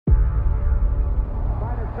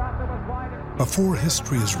Before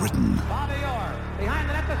history is written,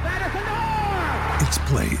 it's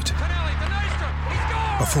played.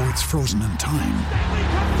 Before it's frozen in time,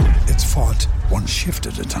 it's fought one shift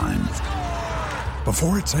at a time.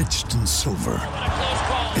 Before it's etched in silver,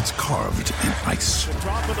 it's carved in ice.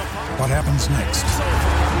 What happens next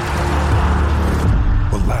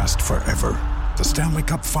will last forever. The Stanley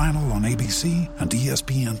Cup Final on ABC and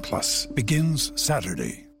ESPN Plus begins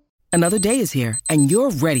Saturday. Another day is here, and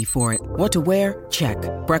you're ready for it. What to wear? Check.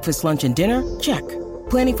 Breakfast, lunch, and dinner? Check.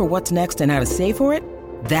 Planning for what's next and how to save for it?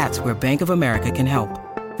 That's where Bank of America can help.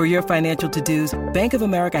 For your financial to-dos, Bank of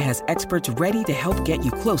America has experts ready to help get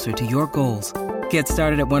you closer to your goals. Get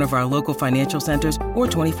started at one of our local financial centers or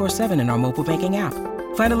 24/7 in our mobile banking app.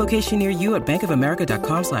 Find a location near you at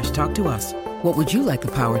bankofamerica.com/talktous. What would you like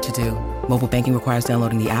the power to do? Mobile banking requires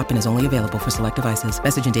downloading the app and is only available for select devices.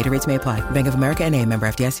 Message and data rates may apply. Bank of America N.A., member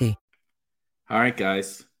FDIC. All right,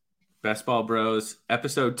 guys. Best Ball Bros,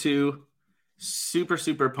 episode 2. Super,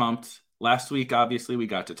 super pumped. Last week, obviously, we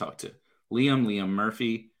got to talk to Liam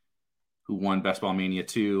Murphy, who won Best Ball Mania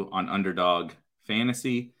 2 on Underdog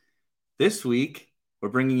Fantasy. This week, we're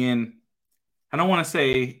bringing in, I don't want to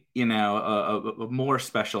say, a more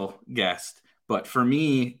special guest, but for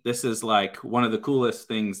me, this is like one of the coolest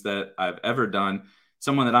things that I've ever done.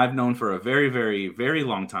 Someone that I've known for a very, very, very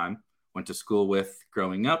long time, went to school with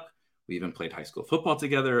growing up. We even played high school football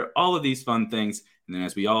together, all of these fun things. And then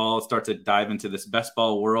as we all start to dive into this best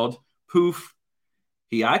ball world, poof,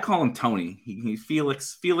 I call him Tony. He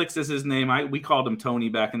Felix. Felix is his name. We called him Tony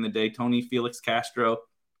back in the day. Tony Felix Castro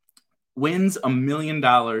wins $1 million,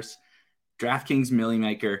 DraftKings Millie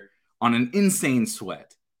Maker, on an insane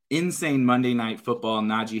sweat. Insane Monday Night Football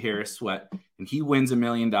Najee Harris sweat. And he wins $1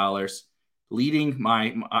 million, leading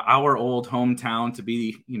our old hometown to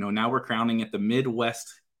be, now we're crowning it the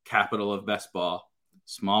Midwest capital of best ball,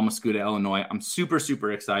 small Mascoutah, Illinois. I'm super,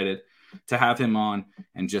 super excited to have him on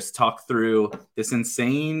and just talk through this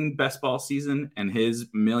insane best ball season and his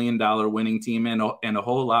 $1 million winning team and a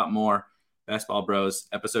whole lot more. Best Ball Bros,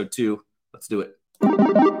 episode 2. Let's do it.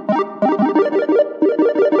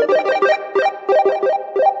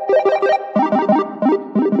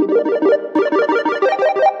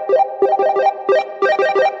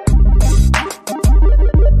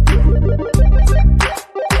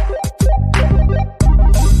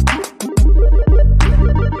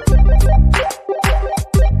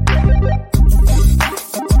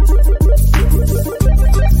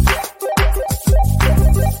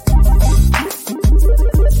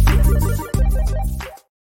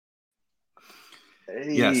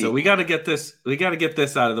 Yeah, so we got to get this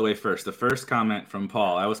out of the way first. The first comment from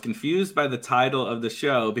Paul. I was confused by the title of the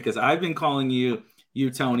show because I've been calling you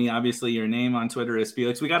Tony. Obviously, your name on Twitter is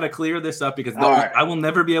Felix. We got to clear this up because I will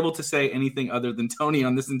never be able to say anything other than Tony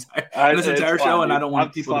on this entire show, and I don't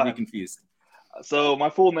want people to be confused. So my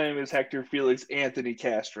full name is Hector Felix Anthony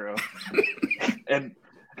Castro, and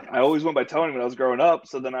I always went by Tony when I was growing up.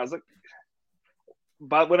 So then I was like,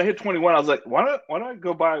 but when I hit 21, I was like, why don't I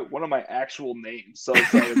go by one of my actual names? So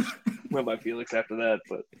I went by Felix after that.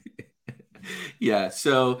 But yeah,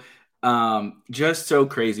 so just so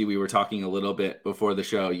crazy. We were talking a little bit before the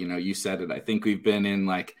show. You said it. I think we've been in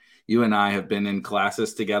you and I have been in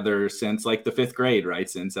classes together since the 5th grade, right?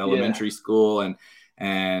 Since elementary school,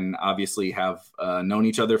 and obviously have known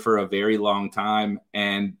each other for a very long time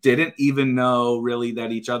and didn't even know really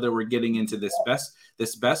that each other were getting into this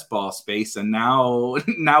best ball space. And now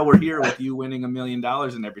we're here with you winning $1 million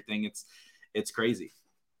and everything. It's crazy.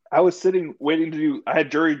 I was sitting waiting I had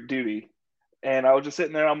jury duty and I was just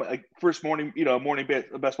sitting there. I'm like first morning, morning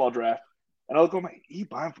best ball draft. And I was going,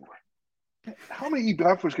 e-bond for how many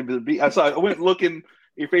e-bond for could there be? I went looking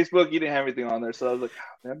your Facebook, you didn't have anything on there. So I was like,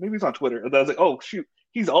 oh, man, maybe it's on Twitter. And I was like, oh shoot,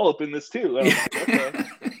 he's all up in this too. And I was like, okay.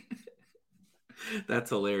 That's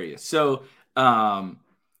hilarious. So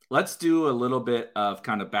let's do a little bit of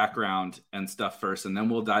kind of background and stuff first, and then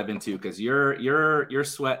we'll dive into, because your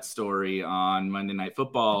sweat story on Monday Night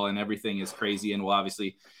Football and everything is crazy, and we'll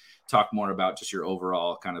obviously talk more about just your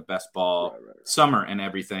overall kind of best ball summer and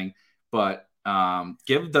everything. But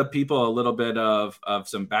give the people a little bit of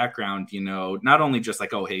some background, not only just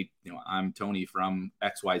oh, hey, I'm Tony from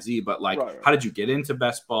XYZ, but how did you get into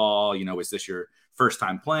best ball? Is this your first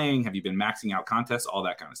time playing? Have you been maxing out contests? All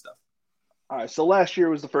that kind of stuff. All right. So last year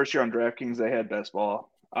was the first year on DraftKings they had best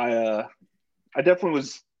ball. I definitely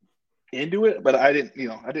was into it, but I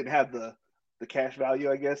didn't have the cash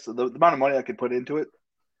value, I guess, so the amount of money I could put into it.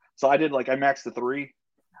 So I did I maxed the 3.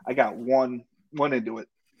 I got one into it.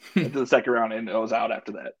 Into the second round, and I was out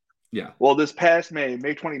after that. Yeah. Well, this past May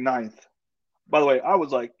 29th, by the way, I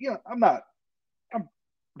was like, I'm not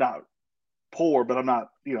poor, but I'm not,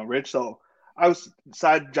 rich. So I was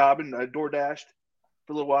side jobbing. I door dashed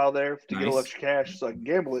for a little while there to get a little extra cash so I can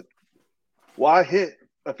gamble it. Well, I hit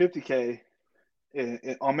a 50K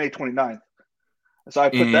on May 29th. So I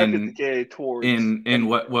put that 50K towards.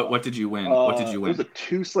 What did you win? What did you win? It was a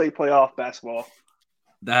 2-slate playoff basketball.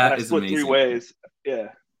 That is split amazing. 3 ways. Yeah.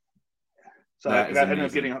 So I ended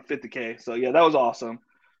up getting 50K. So yeah, that was awesome.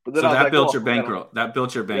 But then that built your bankroll. That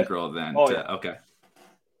built your bankroll then. Okay.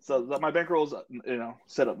 So my bankroll's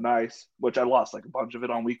set up nice, which I lost like a bunch of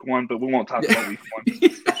it on week 1, but we won't talk about week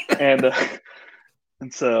 1.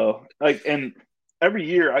 And so and every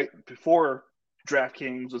year before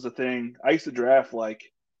DraftKings was a thing, I used to draft like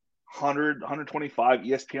 100, 125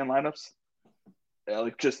 ESPN lineups,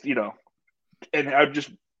 and I'd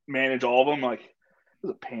just manage all of them. Like, it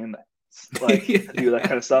was a pain to do that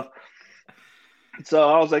kind of stuff. So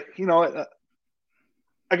I was like, you know what?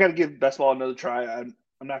 I got to give best ball another try. I'm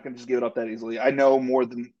not going to just give it up that easily. I know more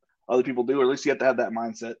than other people do, or at least you have to have that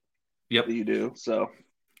mindset. Yep. That you do. So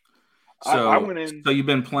I went in. So you've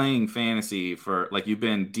been playing fantasy for you've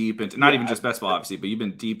been deep into not even just best ball, obviously, but you've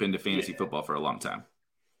been deep into fantasy football for a long time.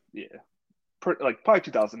 Yeah, probably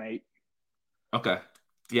 2008. Okay.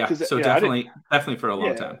 Yeah. So definitely for a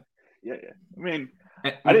long time. Yeah. I mean,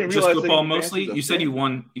 I didn't just realize football mostly. You said you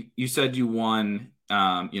won. You said you won.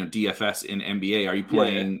 DFS in NBA. Are you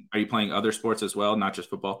playing? Are you playing other sports as well, not just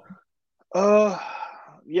football?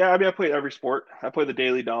 Yeah. I mean, I play every sport. I play the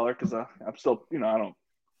daily dollar because I'm still,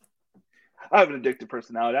 I have an addictive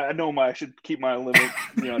personality. I know I should keep my limit,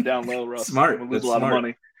 down low. Or else smart. I'm gonna lose a lot of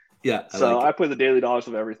money. Yeah. I play the daily dollars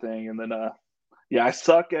of everything, and then I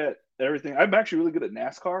suck at everything. I'm actually really good at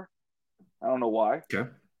NASCAR. I don't know why. Okay.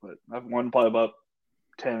 But I've won probably about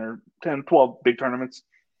 10, 12 big tournaments.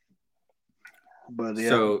 But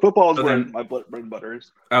football is where my bread and butter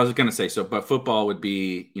is. I was gonna say but football would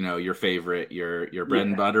be your favorite, your bread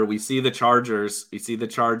and butter. We see the Chargers.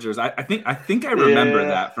 I think I remember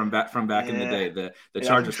that from back in the day. The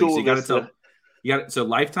Chargers. So you got to tell. So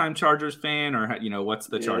lifetime Chargers fan, or what's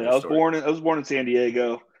the Chargers? I was born in San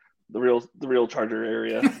Diego, the real Charger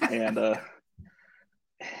area, and I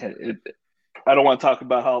don't want to talk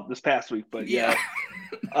about how this past week, but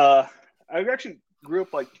I actually grew up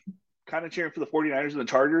kind of cheering for the 49ers and the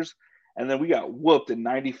Chargers, and then we got whooped in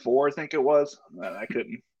 94, I think it was. I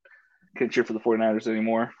couldn't cheer for the 49ers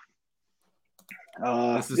anymore.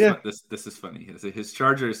 This is funny. His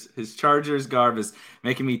Chargers garb is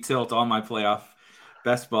making me tilt all my playoff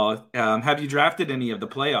best ball. Have you drafted any of the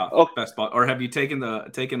playoff best ball, or have you taken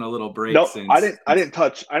a little break? No, since I didn't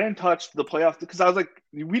touch the playoff because I was like,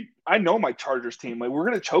 I know my Chargers team. We're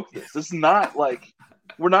gonna choke this. This is not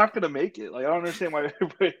we're not going to make it. I don't understand why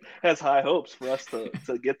everybody has high hopes for us to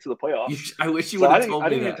get to the playoffs. I wish you would have told me that. I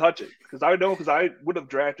didn't even touch it because I would have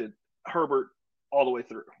drafted Herbert all the way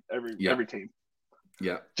through every team.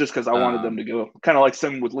 Yeah. Just because I wanted them to go. Kind of like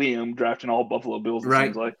same with Liam drafting all Buffalo Bills.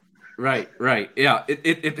 Right. Right. Yeah.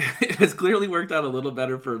 It has clearly worked out a little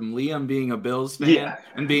better for Liam being a Bills fan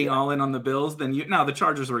and being all in on the Bills than you. Now the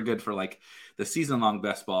Chargers were good for the season-long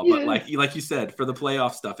best ball, but like you said, for the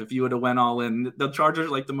playoff stuff, if you would have went all in, the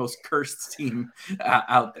Chargers are the most cursed team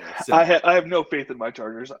out there. So I have no faith in my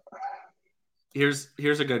Chargers. Here's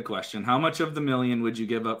a good question: how much of the million would you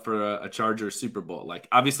give up for a Chargers Super Bowl?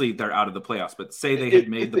 Obviously they're out of the playoffs, but say they had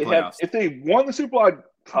made the playoffs. If they won the Super Bowl, I'd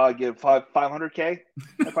probably give $500K.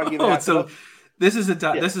 If I give it so this is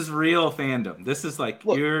this is real fandom. This is look,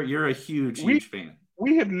 you're a huge fan.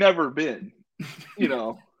 We have never been,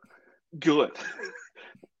 good.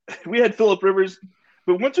 We had Phillip Rivers,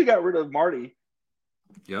 but once we got rid of Marty,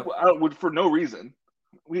 for no reason,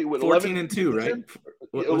 we 14-2, right?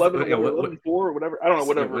 11-4 or whatever. I don't know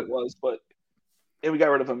whatever it was, and we got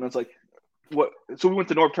rid of him. And it's what? So we went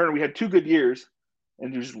to North Turner. We had 2 good years,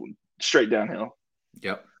 and just went straight downhill.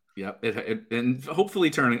 Yep. And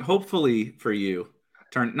hopefully for you,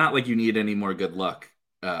 not like you need any more good luck.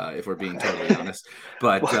 If we're being totally honest,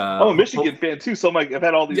 but I'm a Michigan fan too, so I've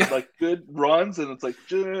had all these good runs, and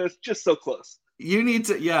it's just so close. You need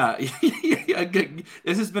to,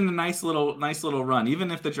 This has been a nice little run,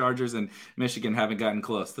 even if the Chargers and Michigan haven't gotten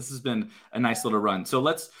close. This has been a nice little run. So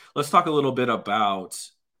let's talk a little bit about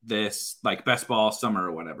this, best ball summer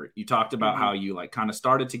or whatever. You talked about how you kind of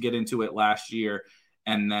started to get into it last year,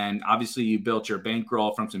 and then obviously you built your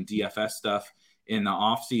bankroll from some DFS stuff in the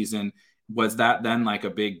off season. Was that then a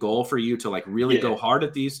big goal for you to really go hard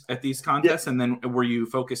at these contests? And then were you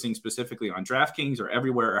focusing specifically on DraftKings or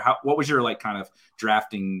everywhere, or what was your kind of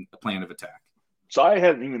drafting plan of attack? So I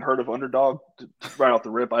hadn't even heard of Underdog right off the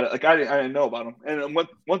rip. I didn't know about them. And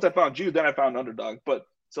once I found you, then I found Underdog. But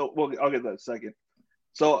I'll get that in a second.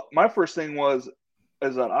 So my first thing is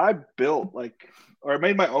that I built I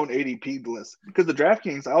made my own ADP list because the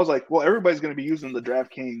DraftKings, I was like, well, everybody's going to be using the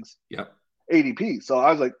DraftKings ADP. So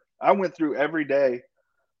I was like, I went through every day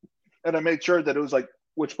and I made sure that it was like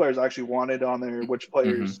which players I actually wanted on there, which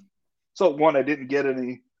players. Mm-hmm. So one, I didn't get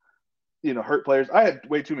any, hurt players. I had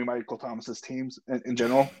way too many Michael Thomas's teams in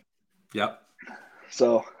general. Yep.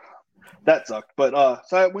 So that sucked. But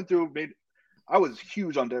so I went through, I was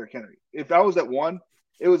huge on Derrick Henry. If I was at one,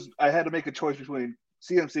 I had to make a choice between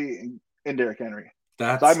CMC and Derrick Henry.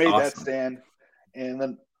 So I made that stand. And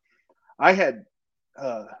then I had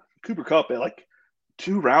Cooper Kupp at like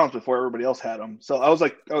 2 rounds before everybody else had him. So I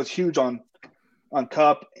was huge on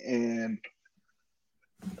Kupp, and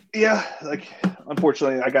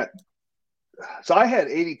unfortunately I had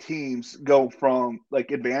 80 teams go from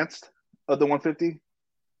like advanced of the 150,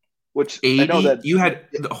 which 80, I know that you had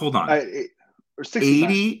hold on. Or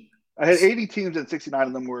 69. I had 80 teams and 69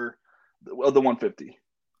 of them were of the 150.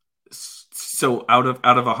 So out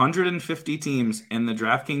of 150 teams in the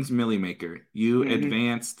DraftKings Millie Maker, you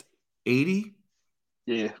advanced 80?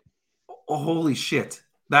 Yeah. Oh, holy shit.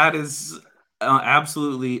 That is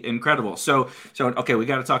absolutely incredible. So okay, we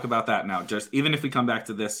got to talk about that now. Just even if we come back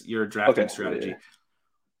to this, your drafting strategy. Yeah.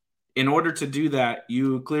 In order to do that,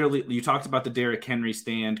 you talked about the Derrick Henry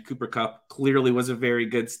stand. Cooper Kupp clearly was a very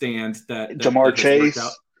good stand. That Jamar Chase.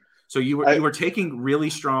 So you were taking really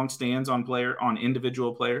strong stands on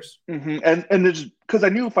individual players. Mm-hmm. And there's because I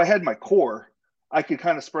knew if I had my core, I could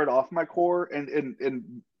kind of spread off my core and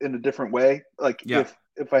in a different way. Like if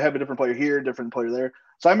I have a different player here, different player there.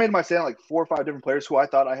 So I made my stand like 4 or 5 different players who I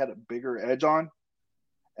thought I had a bigger edge on,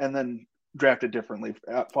 and then drafted differently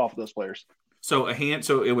off of those players. So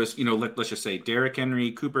it was, let's just say Derrick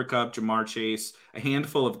Henry, Cooper Kupp, Jamar Chase, a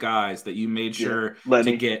handful of guys that you made sure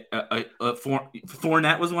to get.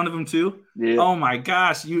 Fournette was one of them too. Yeah. Oh my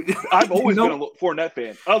gosh, I've always been a Fournette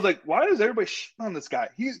fan. I was like, why does everybody shit on this guy?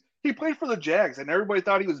 He played for the Jags, and everybody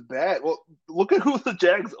thought he was bad. Well, look at who the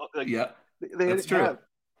Jags. That's true.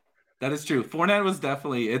 That is true. Fournette was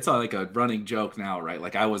definitely. It's like a running joke now, right?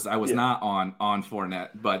 Like I was not on Fournette,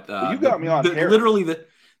 but you got me on literally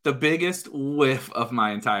the biggest whiff of my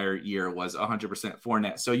entire year was 100%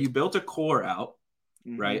 Fournette. So you built a core out,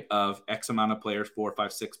 right, of X amount of players, 4,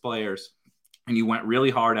 5, 6 players, and you went really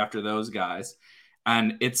hard after those guys.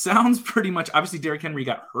 And it sounds pretty much, obviously Derrick Henry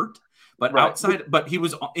got hurt, but but he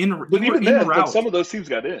was in route. Some of those teams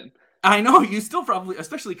got in. I know you still probably,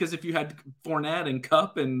 especially because if you had Fournette and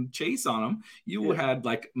Kupp and Chase on them, you had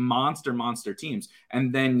like monster teams,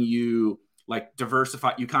 and then you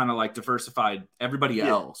diversified everybody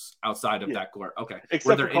else outside of that core. Okay,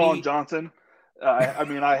 except for Colin Johnson.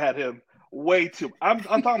 I had him way too. I'm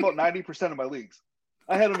talking about 90% of my leagues.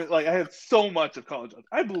 I had him I had so much of Colin Johnson.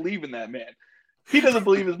 I believe in that man. He doesn't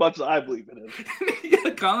believe as much as I believe in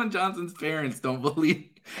him. Colin Johnson's parents don't believe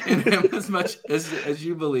in him as much as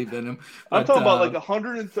you believe in him. But, I'm talking about like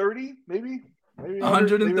 130, maybe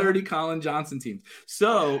 130 Colin Johnson teams.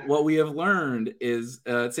 So what we have learned is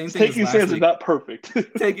same thing. Taking stands is not perfect.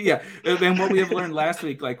 And what we have learned last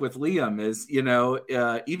week, like with Liam, is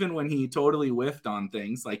even when he totally whiffed on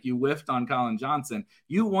things, like you whiffed on Colin Johnson,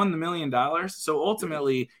 you won the $1 million. So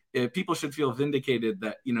ultimately, people should feel vindicated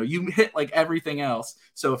that you hit like everything else.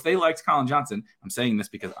 So if they liked Colin Johnson, I'm saying this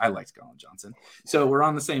because I liked Colin Johnson. So we're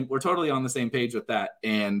totally on the same page with that.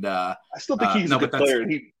 And I still think he's a good player.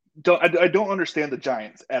 I don't understand the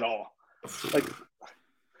Giants at all. Like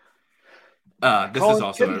this is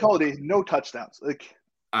also Kenny Golladay, no touchdowns. Like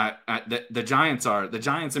the Giants.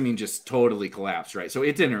 I mean, just totally collapsed, right? So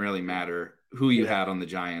it didn't really matter who you had on the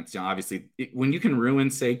Giants. Obviously, when you can ruin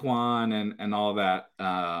Saquon and all that,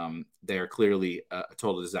 they are clearly a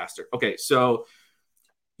total disaster. Okay, so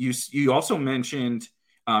you also mentioned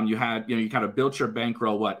you had you kind of built your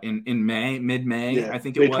bankroll in May, mid-May, I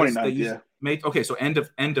think it was. Okay, so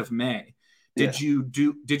end of May. Did you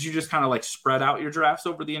just kind of like spread out your drafts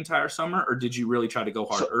over the entire summer, or did you really try to go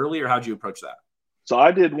hard early, or how'd you approach that? So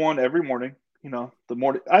I did one every morning. The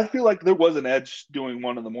morning. I feel like there was an edge doing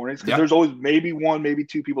one in the mornings because there's always maybe 1, maybe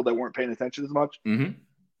 2 people that weren't paying attention as much. Mm-hmm.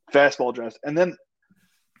 Fastball drafts, and then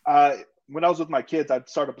when I was with my kids, I'd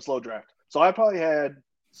start up a slow draft. So I probably had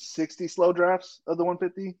 60 slow drafts of the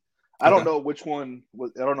 150. I don't know which one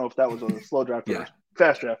was. I don't know if that was a slow draft or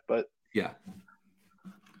fast draft, but yeah.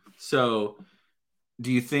 So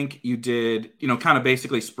do you think you did, kind of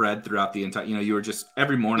basically spread throughout the entire, you were just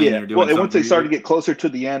every morning you're doing and once they started to get closer to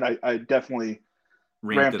the end, I definitely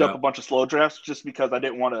ramped up a bunch of slow drafts just because I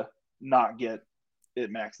didn't want to not get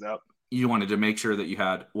it maxed out. You wanted to make sure that you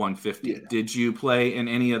had 150. Yeah. Did you play in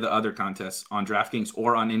any of the other contests on DraftKings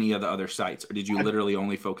or on any of the other sites, or did you literally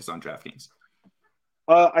only focus on DraftKings?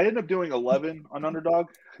 I ended up doing 11 on Underdog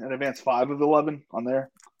and advanced 5 of 11 on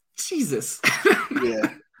there. Jesus.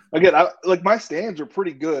 Yeah. Again, my stands are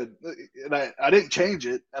pretty good, and I didn't change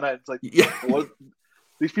it, and it's like, Yeah.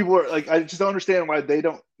 These people are like, I just don't understand why they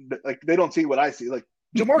don't see what I see. Like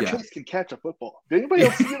Jamar Chase can catch a football. Did anybody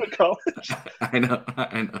else see him in college? I know.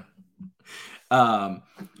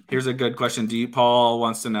 Here's a good question. Paul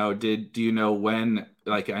wants to know, do you know when,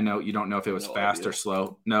 like, I know you don't know if it was fast or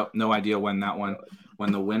slow. No idea when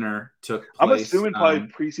when the winner took place. I'm assuming probably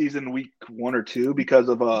preseason week 1 or 2 because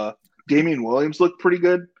of Damian Williams looked pretty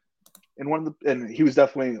good and he was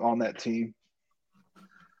definitely on that team.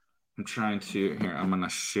 I'm going to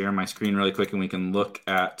share my screen really quick and we can look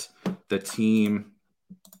at the team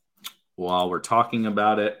while we're talking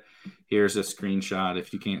about it. Here's a screenshot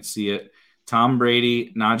if you can't see it. Tom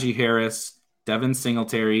Brady, Najee Harris, Devin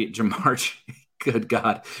Singletary, Jamar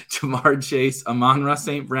Chase, Amon-Ra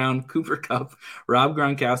St. Brown, Cooper Kupp, Rob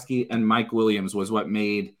Gronkowski, and Mike Williams was what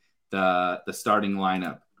made the starting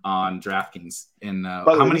lineup on DraftKings. And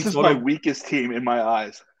this is my weakest team in my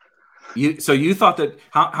eyes. So you thought that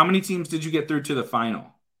how many teams did you get through to the final?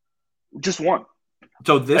 Just one.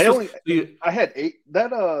 So I had 8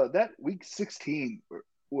 that week 16,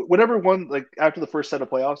 whatever one, like after the first set of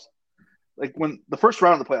playoffs. Like when the first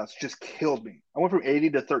round of the playoffs just killed me. I went from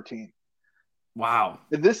 80 to 13. Wow.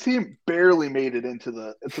 And this team barely made it into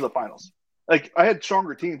the finals. Like I had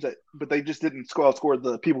stronger teams but they just didn't outscore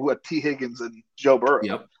the people who had T. Higgins and Joe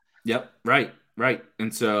Burrow. Yep. Right.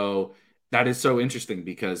 And so that is so interesting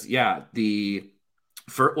because the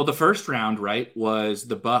first round, right, was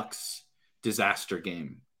the Bucks disaster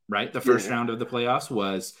game, right? The first round of the playoffs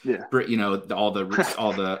was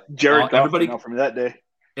all the Jared everybody from that day.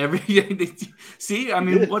 See, I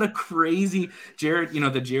mean, what a crazy Jared,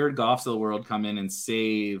 the Jared Goffs of the world come in and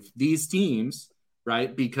save these teams,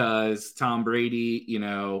 right? Because Tom Brady,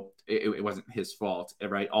 it wasn't his fault,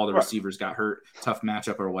 right? All the receivers got hurt, tough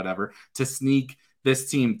matchup or whatever, to sneak this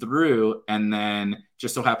team through, and then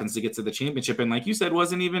just so happens to get to the championship. And like you said,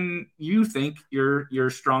 wasn't even you think your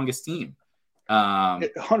strongest team.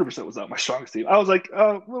 100% was not my strongest team. I was like,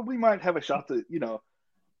 we might have a shot to,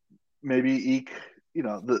 maybe eke,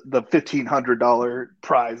 the $1,500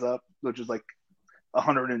 prize up, which is like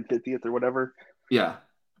 150th or whatever. Yeah.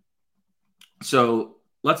 So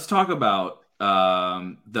let's talk about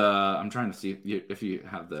I'm trying to see if you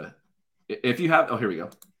have oh, here we go.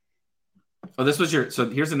 Oh, this was so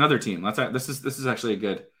here's another team. This is actually a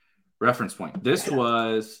good reference point. This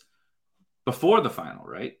was before the final,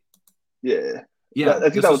 right? Yeah. I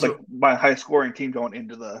think that was like my high scoring team going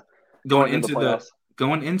into the playoffs.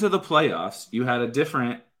 Going into the playoffs, you had a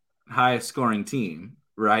different highest scoring team,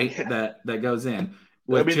 right? Yeah. That goes in.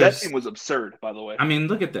 That team was absurd, by the way. I mean,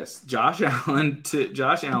 look at this. Josh Allen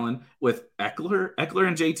with Eckler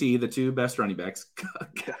and JT, the two best running backs.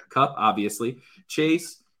 Kupp, obviously.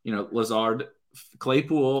 Chase, Lazard,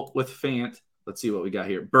 Claypool with Fant. Let's see what we got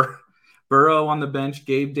here. Burrow on the bench,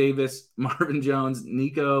 Gabe Davis, Marvin Jones,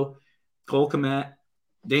 Nico, Cole Kmet,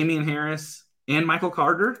 Damian Harris, and Michael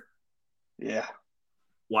Carter. Yeah.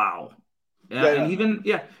 Wow. And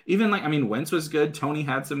even Wentz was good. Tony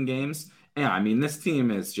had some games. Yeah, I mean, this team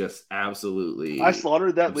is just absolutely. I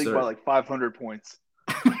slaughtered that league by like 500 points.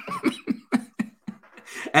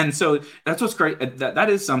 And so that's what's great. That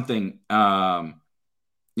is something. I'll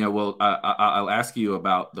ask you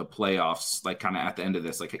about the playoffs, like kind of at the end of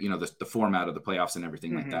this, like the format of the playoffs and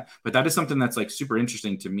everything like that. But that is something that's like super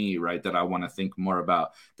interesting to me, right? That I want to think more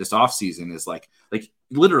about this offseason is like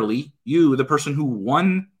literally you, the person who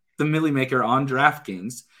won the Millie Maker on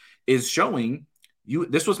DraftKings, is showing you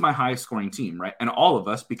this was my highest scoring team, right? And all of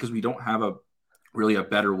us, because we don't have a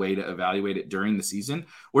better way to evaluate it during the season,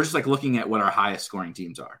 we're just like looking at what our highest scoring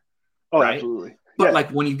teams are. Oh, right? Absolutely. But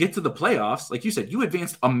like when you get to the playoffs, like you said, you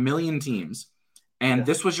advanced 1 million teams, and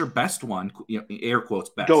this was your best one, air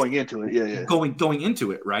quotes best going into it. Yeah. Going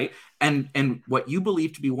into it, right? And what you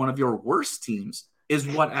believe to be one of your worst teams is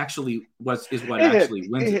what actually wins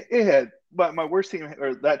it. It had, but my worst team,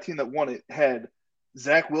 or that team that won it, had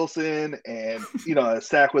Zach Wilson and a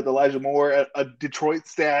stack with Elijah Moore, a Detroit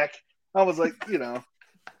stack. I was like, and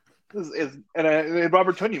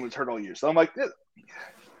Robert Tonyan was hurt all year, so I'm like.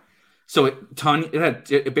 So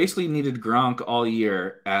it basically needed Gronk all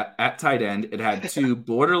year at tight end. It had two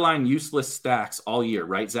borderline useless stacks all year,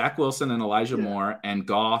 right? Zach Wilson and Elijah Moore, and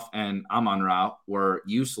Goff and Amon-Ra were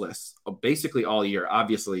useless basically all year.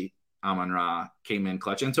 Obviously, Amon-Ra came in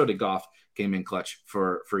clutch, and so did Goff, came in clutch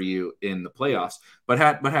for you in the playoffs. But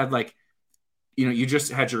had like you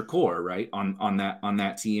just had your core right on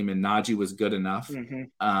that team, and Najee was good enough.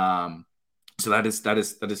 So that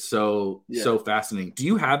is so fascinating. Do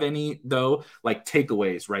you have any though, like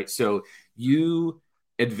takeaways, right? So you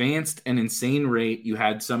advanced an insane rate. You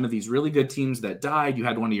had some of these really good teams that died. You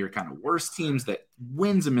had one of your kind of worst teams that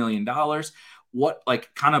wins $1 million. What,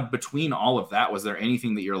 like, kind of between all of that, was there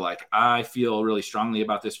anything that you're like, I feel really strongly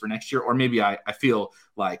about this for next year? Or maybe I feel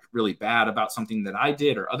like really bad about something that I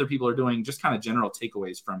did or other people are doing, just kind of general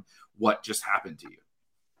takeaways from what just happened to you.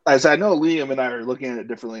 As I know, Liam and I are looking at it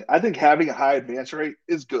differently. I think having a high advance rate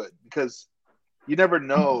is good because you never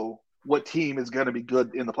know what team is going to be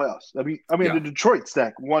good in the playoffs. I mean, the Detroit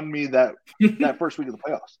stack won me that first week of the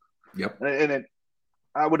playoffs. Yep. And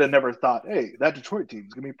I would have never thought, hey, that Detroit team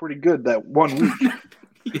is going to be pretty good that 1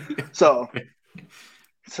 week. So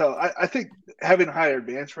I think having a higher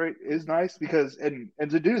advance rate is nice because, and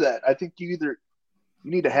to do that, I think you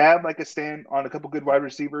need to have like a stand on a couple good wide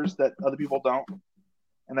receivers that other people don't.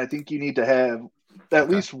 And I think you need to have at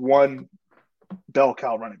least one bell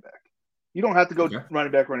cow running back. You don't have to go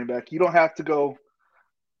running back. You don't have to go,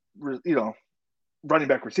 running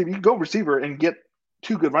back receiver. You can go receiver and get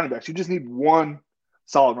 2 good running backs. You just need one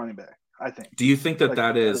solid running back, I think. Do you think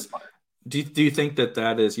that is do you think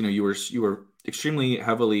that is, you were extremely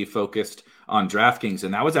heavily focused on DraftKings,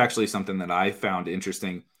 and that was actually something that I found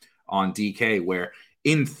interesting on DK, where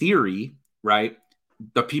in theory, right,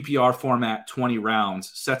 the PPR format 20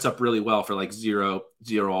 rounds sets up really well for like 0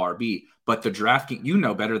 RB, but the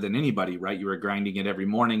DraftKings, better than anybody, right? You were grinding it every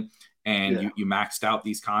morning and you maxed out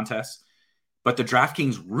these contests, but the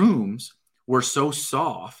DraftKings rooms were so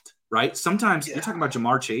soft, right? Sometimes you're talking about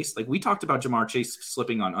Jamar Chase. Like we talked about Jamar Chase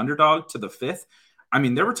slipping on underdog to the 5th. I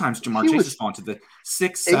mean, there were times Jamar Chase has fallen to the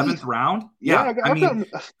 6th, 7th round. Yeah. I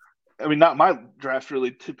mean, not my draft really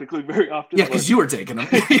typically very often. Yeah. Cause you were taking them.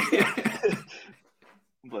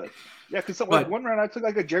 But because one round I took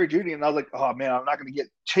like a Jerry Jeudy and I was like, oh man, I'm not going to get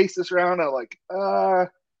Chase this round. I'm like,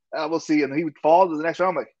 we'll see. And he would fall to the next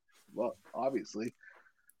round. I'm like, well, obviously.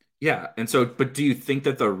 Yeah. And so, but do you think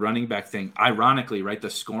that the running back thing, ironically, right, the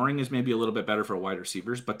scoring is maybe a little bit better for wide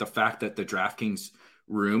receivers, but the fact that the DraftKings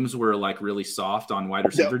rooms were like really soft on wide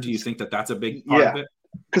receiver, do you think that that's a big part of it?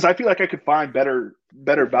 Because I feel like I could find better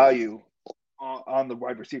value on the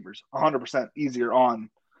wide receivers, 100% easier on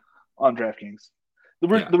DraftKings.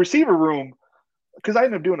 The receiver room, because I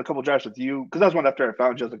ended up doing a couple drafts with you, because that was one after I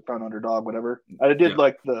found Underdog, whatever. I did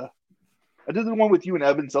I did the one with you and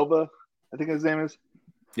Evan Silva, I think his name is.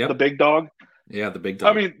 Yeah. The big dog. Yeah, the big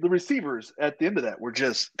dog. I mean, the receivers at the end of that were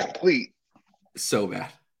just complete. So bad.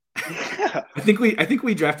 Yeah. I think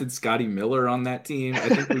we drafted Scotty Miller on that team. I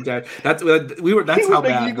think we drafted that's he how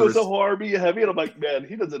bad. He goes so RB heavy, and I'm like, man,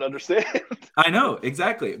 he doesn't understand. I know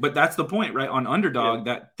exactly, but that's the point, right? On Underdog,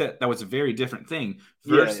 that was a very different thing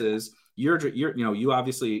versus you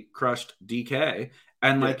obviously crushed DK,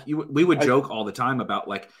 and we would joke all the time about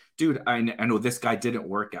like, dude, I know this guy didn't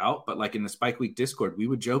work out, but like in the Spike Week Discord, we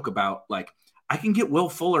would joke about like, I can get Will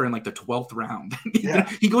Fuller in like the 12th round.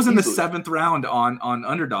 He goes in the 7th round on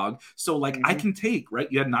Underdog. So like I can take, right?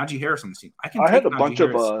 You had Najee Harris on the team. I had a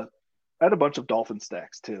bunch of Dolphin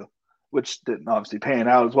stacks too, which didn't obviously pan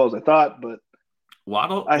out as well as I thought, but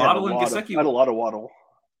Waddle and Gesicki. I had a lot of Waddle.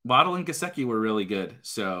 Waddle and Gesicki were really good.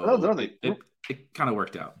 So it kind of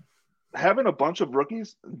worked out. Having a bunch of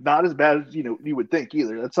rookies, not as bad as you would think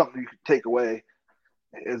either. That's something you could take away.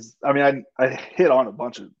 I hit on a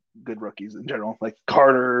bunch of good rookies in general, like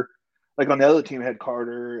Carter. Like on the other team, I had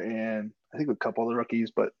Carter and I think a couple other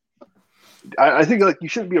rookies. But I think like you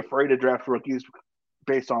shouldn't be afraid to draft rookies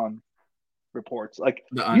based on reports. Like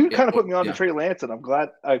you kind of put me on to Trey Lance, and I'm glad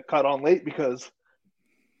I caught on late because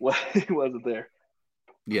he wasn't there.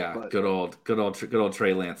 Yeah, but good old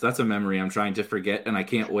Trey Lance. That's a memory I'm trying to forget, and I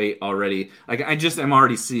can't wait already. Like I just am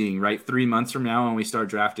already seeing, right, 3 months from now when we start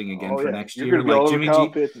drafting again for next year. Like Jimmy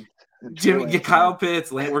G, Kyle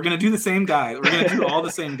Pitts, Lance. We're gonna do the same guy. We're gonna do all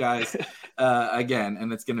the same guys again,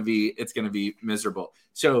 and it's gonna be miserable.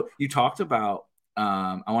 So you talked about.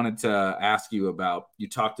 I wanted to ask you about. You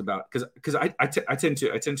talked about because I tend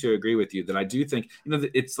to agree with you that I do think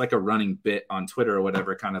it's like a running bit on Twitter or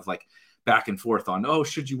whatever, kind of like back and forth on,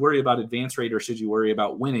 should you worry about advance rate or should you worry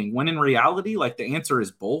about winning? When in reality, like the answer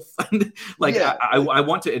is both. I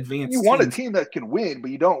want to advance. You want a team that can win,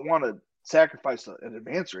 but you don't want to sacrifice an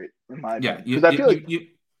advance rate, in my opinion. Because I feel like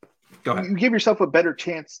go ahead. You give yourself a better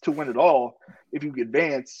chance to win it all if you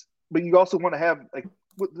advance, but you also want to have like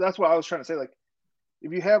that's what I was trying to say. Like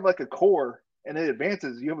if you have like a core and it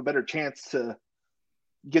advances, you have a better chance to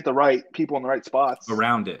get the right people in the right spots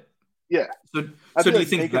around it. Yeah. So I feel do you like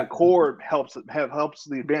think making that a core helps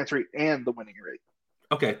the advance rate and the winning rate?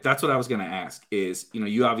 Okay, that's what I was going to ask is,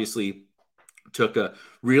 you obviously took a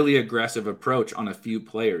really aggressive approach on a few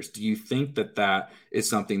players. Do you think that is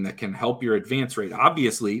something that can help your advance rate?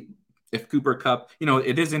 Obviously, if Cooper Kupp,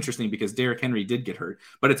 it is interesting because Derrick Henry did get hurt,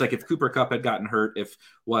 but it's like if Cooper Kupp had gotten hurt, if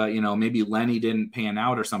maybe Lenny didn't pan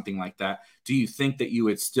out or something like that, do you think that you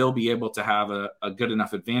would still be able to have a good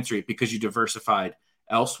enough advance rate because you diversified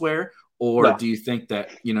elsewhere? Or No. do you think that,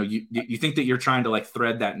 you think that you're trying to like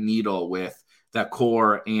thread that needle with that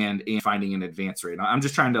core and finding an advance rate? I'm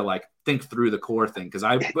just trying to like think through the core thing because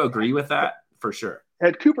I agree with that for sure.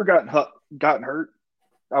 Had Cooper gotten hurt,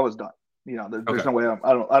 I was done. There's no way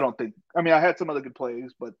I don't think. I mean, I had some other good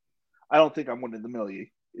plays, but I don't think I'm winning the million.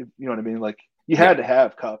 If you know what I mean? Like you had to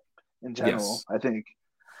have Kupp in general. Yes.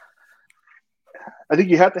 I think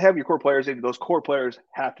you have to have your core players, and those core players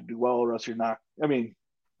have to do well, or else you're not. I mean,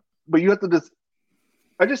 but you have to just.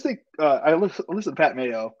 I just think I listen to Pat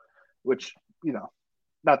Mayo, which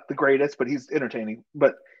not the greatest, but he's entertaining.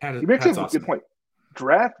 But he makes a good point.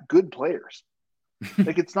 Draft good players.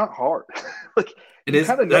 Like it's not hard. Like it is.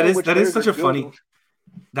 That is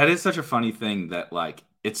such a funny thing that like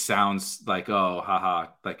it sounds like, oh, haha,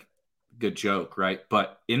 like good joke, right?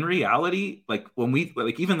 But in reality, like when we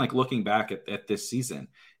like even like looking back at this season,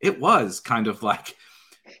 it was kind of like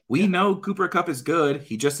we know Cooper Kupp is good.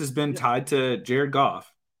 He just has been tied to Jared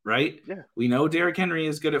Goff, right? Yeah. We know Derrick Henry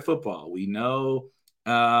is good at football. We know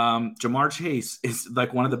Jamar Chase is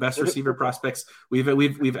like one of the best receiver prospects we've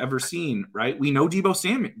ever seen, right? We know Deebo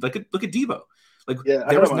Samuel. Look at Deebo. Like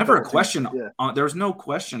there was never a question on. There was no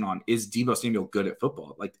question on is Deebo Samuel good at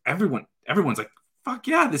football? Like everyone's like, fuck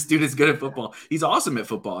yeah, this dude is good at football. He's awesome at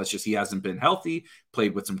football. It's just he hasn't been healthy.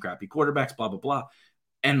 Played with some crappy quarterbacks. Blah blah blah.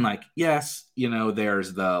 And like yes,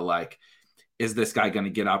 there's the like, is this guy going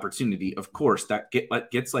to get opportunity? Of course, that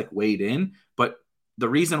gets like weighed in, but the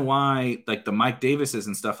reason why like the Mike Davises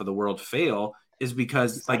and stuff of the world fail is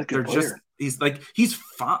because like they're just he's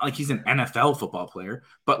fine, like he's an NFL football player,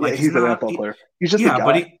 but like he's an NFL player. He's just a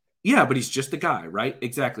guy. But he's just a guy, right?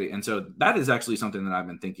 Exactly. And so that is actually something that I've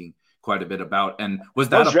been thinking quite a bit about. And was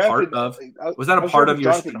that a part of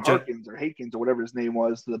your Harkins or Hakins or whatever his name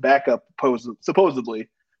was, the backup supposedly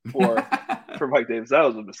for Mike Davis? That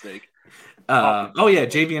was a mistake.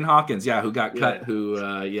 Javian Hawkins, who got cut,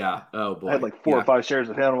 oh boy. I had like 4 or 5 shares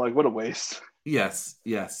of him. I'm like, what a waste. Yes.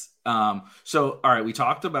 So all right, we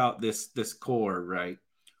talked about this core, right?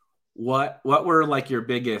 What were like your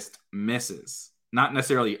biggest misses? Not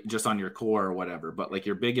necessarily just on your core or whatever, but like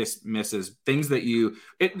your biggest misses, things that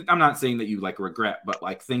I'm not saying that you like regret, but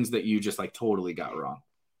like things that you just like totally got wrong.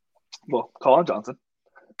 Well, Colin Johnson,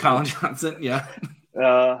 yeah.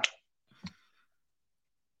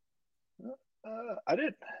 I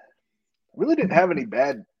really didn't have any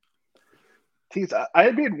bad teams. I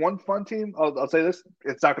had made one fun team. I'll say this: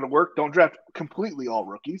 it's not going to work. Don't draft completely all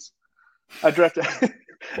rookies. I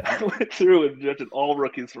went through and drafted all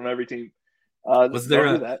rookies from every team. Was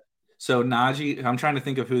there that? So Najee? I'm trying to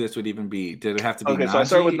think of who this would even be. Did it have to be? Okay, Najee? So I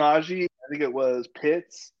started with Najee. I think it was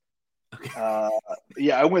Pitts. Okay.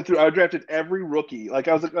 I went through. I drafted every rookie. Like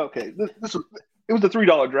I was like, okay, this was. It was a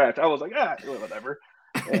 $3 draft. I was like, whatever.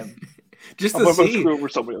 And just to see over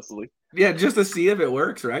somebody else's league. Yeah, just to see if it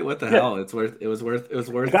works, right? What the hell? It was worth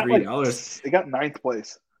 $3. It got 9th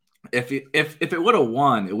place. If it would have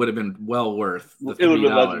won, it would have been well worth the $3. It would have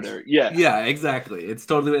been legendary. Yeah, exactly. It's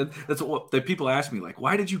totally that's what the people ask me, like,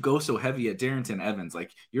 why did you go so heavy at Darrington Evans?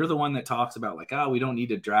 Like, you're the one that talks about like, we don't need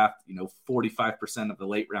to draft 45% of the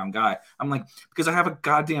late round guy. I'm like, because I have a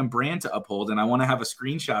goddamn brand to uphold, and I want to have a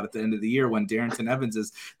screenshot at the end of the year when Darrington Evans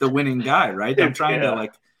is the winning guy, right? I'm trying to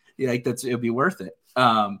like it'd be worth it.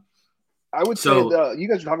 I would say you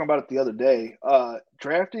guys were talking about it the other day.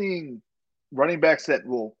 Drafting running backs that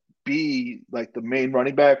will be like the main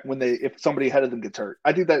running back if somebody ahead of them gets hurt.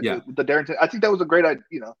 I think that the Darrington, I think that was a great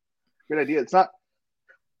idea. It's not.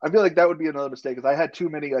 I feel like that would be another mistake because I had too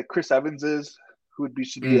many like Chris Evanses who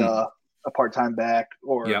should be a part-time back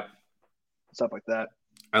or stuff like that.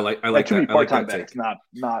 I like too many part-time backs, not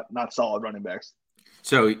solid running backs.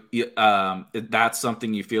 So that's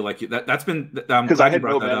something you feel like that's been because I had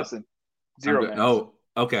no medicine, zero. Oh,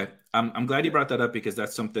 okay. I'm glad you brought that up because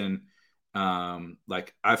that's something.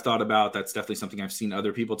 Like I've thought about. That's definitely something I've seen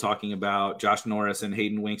other people talking about. Josh Norris and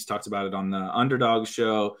Hayden Winks talks about it on the Underdog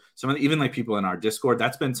show. Even like people in our Discord,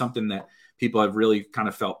 that's been something that people have really kind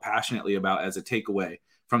of felt passionately about as a takeaway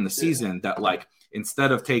from the season, that like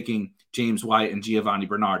instead of taking James White and Giovanni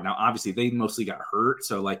Bernard. Now, obviously, they mostly got hurt,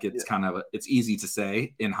 so like it's kind of it's easy to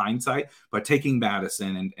say in hindsight. But taking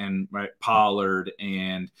Madison and right, Pollard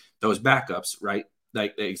and those backups, right,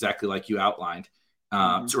 like exactly like you outlined.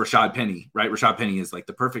 So Rashad Penny, right? Rashad Penny is like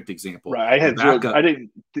the perfect example. Right. I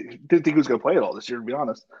didn't think he was going to play it all this year, to be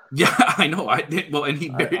honest. Yeah, I know. I did. Well, and he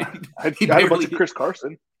I had a bunch of Chris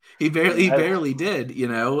Carson. He barely did,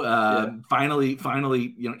 finally,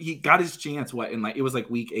 he got his chance. It was like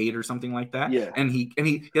week 8 or something like that. Yeah. And he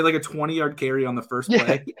had like a 20-yard carry on the first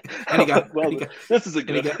play. And he got, this is a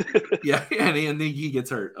good. And then he gets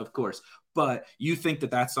hurt, of course. But you think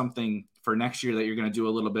that that's something for next year that you're going to do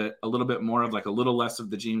a little bit more of, like a little less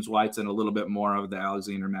of the James Whites and a little bit more of the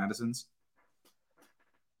Alexander Madisons?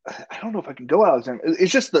 I don't know if I can go Alexander.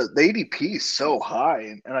 It's just the ADP is so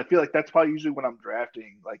high, and I feel like that's probably usually when I'm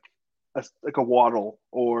drafting like a Waddle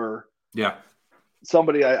or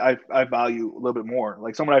somebody I value a little bit more,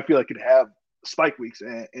 like someone I feel like could have spike weeks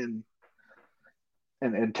and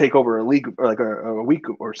take over a league or like a week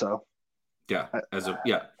or so. Yeah,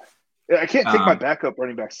 I can't take my backup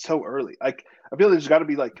running back so early. Like I feel like there's got to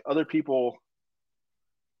be like other people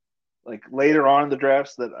like later on in the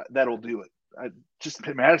drafts that'll do it. I just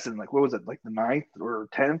picked Madison, like what was it, like the 9th or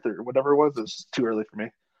 10th or whatever it was too early for me.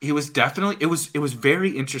 He was definitely it was very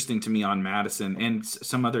interesting to me on Madison and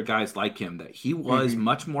some other guys like him that he was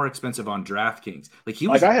much more expensive on DraftKings. Like he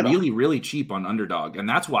was really cheap on Underdog, and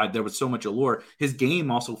that's why there was so much allure. His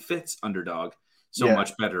game also fits Underdog so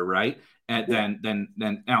much better, right? And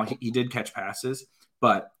then now he did catch passes,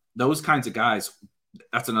 but those kinds of guys,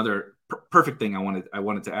 that's another perfect thing I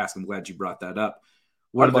wanted to ask. I'm glad you brought that up.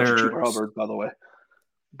 What a bunch of Chuba Hubbard, by the way.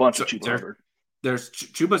 Bunch of Chuba Hubbard. There's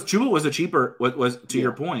Chuba was a cheaper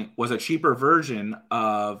your point, was a cheaper version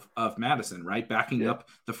of Madison, right? Backing up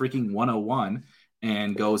the freaking 101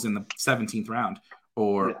 and goes in the 17th round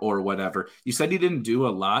or whatever. You said he didn't do a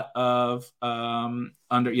lot of Paul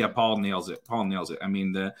nails it. I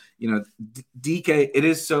mean, DK, it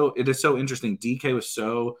is so interesting. DK was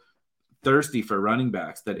so thirsty for running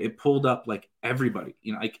backs that it pulled up like everybody,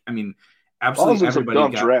 absolutely everybody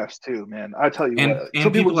got drafts too, man. I tell you what,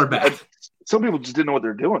 and people are bad. Some people just didn't know what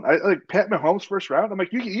they're doing. I like Pat Mahomes first round. I'm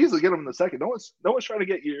like, you can easily get him in the second. No one's trying to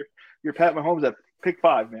get your Pat Mahomes at pick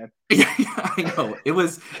 5, man. Yeah, I know.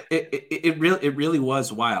 It really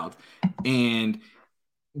was wild. And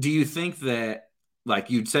do you think that, like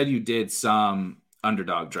you said, you did some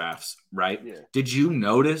Underdog drafts, right? Yeah. Did you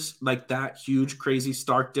notice like that huge, crazy,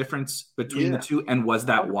 stark difference between the two? And was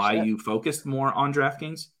that 100%. Why you focused more on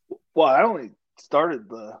DraftKings? Well, I only started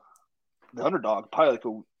the Underdog probably like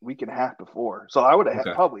a week and a half before, so I would have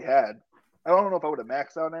probably had. I don't know if I would have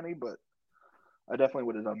maxed out any, but I definitely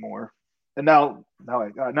would have done more. And now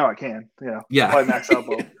I can, probably max out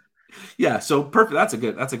both. Yeah, so perfect. That's a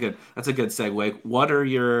good segue. What are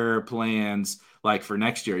your plans like for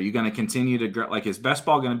next year? Are you going to continue to like? Is best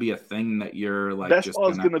ball going to be a thing that you're like? Best ball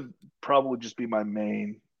is going to probably just be my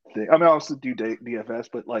main thing. I mean, I also do DFS,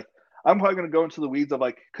 but like I'm probably going to go into the weeds of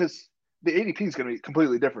like because the ADP is going to be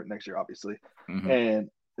completely different next year, obviously, and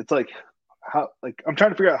it's like how like I'm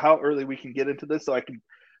trying to figure out how early we can get into this so I can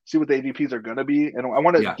see what the ADPs are going to be, and I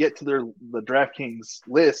want to get to the DraftKings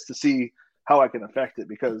list to see how I can affect it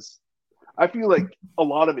because I feel like a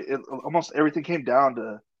lot of it almost everything came down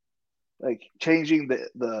to like changing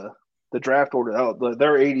the draft order out,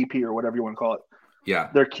 their ADP or whatever you want to call it. Yeah,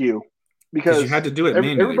 their queue. Because you had to do it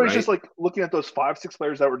manually, everybody's right? just like looking at those 5-6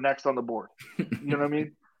 players that were next on the board. You know what I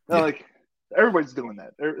mean? Like everybody's doing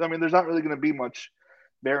that. I mean, there's not really going to be much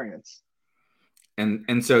variance.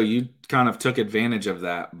 And so you kind of took advantage of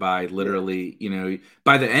that by literally,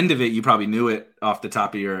 by the end of it, you probably knew it off the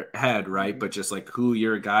top of your head, right? But just like who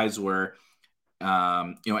your guys were,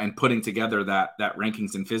 and putting together that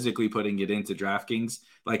rankings and physically putting it into DraftKings,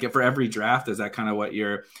 like for every draft, is that kind of what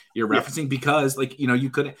you're referencing? Because like, you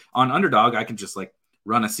could on Underdog, I can just like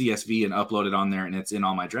run a CSV and upload it on there and it's in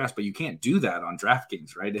all my drafts, but you can't do that on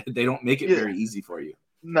DraftKings, right? They don't make it very easy for you.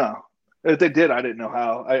 No. If they did, I didn't know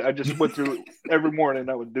how. I just went through every morning.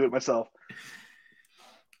 I would do it myself.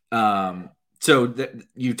 So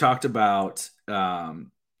you talked about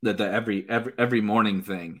the every morning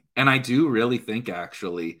thing, and I do really think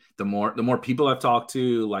actually the more people I've talked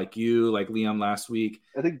to, like you, like Liam last week,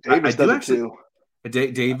 I think Davis does it too.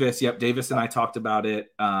 Davis and I talked about it.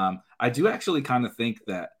 I do actually kind of think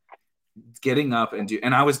that getting up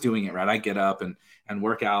and I was doing it right. I get up and and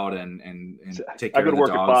work out and take I care go of to the work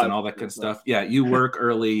at dogs 5. and all that good stuff. Yeah, you work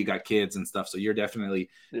early, you got kids and stuff, so you're definitely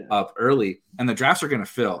Yeah. up early. And the drafts are going to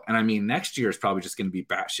fill. And I mean, next year is probably just going to be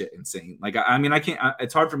batshit insane. Like, I mean, I can't.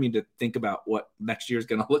 It's hard for me to think about what next year is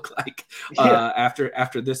going to look like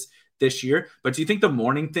after this year. But do you think the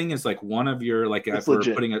morning thing is like one of your, like, if we're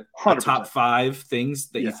legit. putting a 100%. top 5 things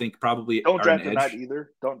that you think probably don't are draft an at edge? night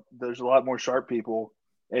either. Don't. There's a lot more sharp people,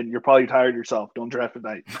 and you're probably tired yourself. Don't draft at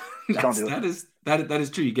night. Don't do it. That is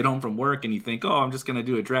true. You get home from work and you think, oh, I'm just going to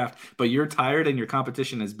do a draft, but you're tired and your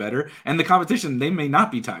competition is better. And the competition, they may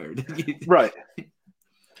not be tired. Right.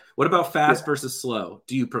 What about fast versus slow?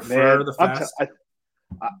 Do you prefer the fast?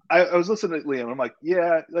 I was listening to Liam. I'm like,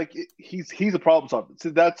 yeah, like he's a problem solver. So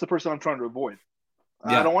that's the person I'm trying to avoid.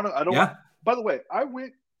 Yeah. I don't want. By the way, I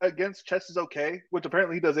went against Chess is okay, which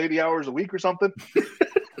apparently he does 80 hours a week or something.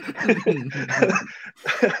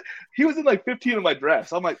 He was in like 15 of my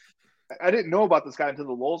drafts. I'm like, I didn't know about this guy until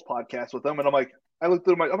the Lowell's podcast with him, and I'm like, I looked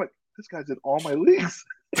at him, I'm like, this guy's in all my leagues.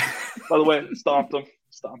 By the way, stomped him.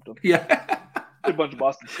 Yeah, a bunch of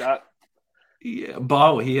Boston Scott. Yeah,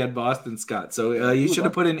 he had Boston Scott. So you should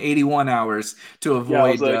have put in 81 hours to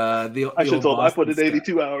avoid the. I should have told him I put in Scott.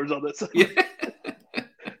 82 hours on this. Yeah.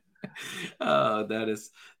 That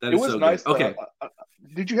is was so nice. Good. Okay.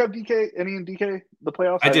 Did you have DK? Any in DK the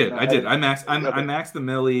playoffs? I did. I maxed the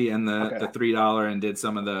Millie and the $3 and did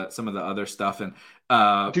some of the other stuff. And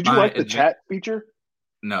did you like the chat feature?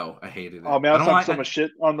 No, I hated it. Oh man, I was talking so much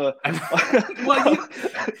shit on the. Well,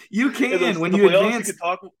 you can when you advance. You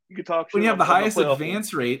could talk. When you have the highest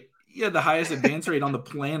advance rate. Yeah, the highest advance rate on the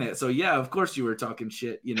planet. So yeah, of course you were talking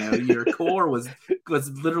shit. You know, your core was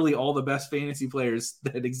literally all the best fantasy players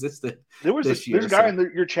that existed. There's a guy in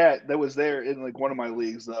your chat that was there in like one of my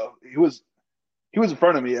leagues though. He was in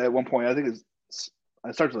front of me at one point. I think it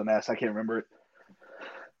starts with an S. I can't remember it.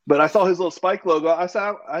 But I saw his little spike logo. I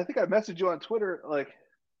think I messaged you on Twitter like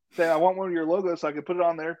saying I want one of your logos so I could put it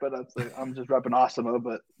on there. But I'm just repping Osimo.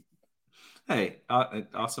 But hey,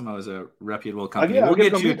 Osimo is a reputable company. I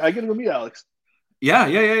get to go meet Alex.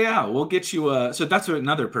 Yeah. We'll get you so that's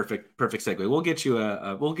another perfect segue. We'll get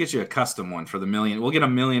you a custom one for the million. We'll get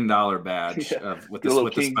 $1 million badge with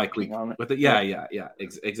the Spike League with it. Yeah.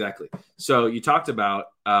 Exactly. So you talked about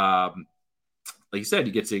like you said,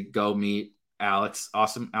 you get to go meet Alex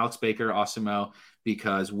Baker, Osimo,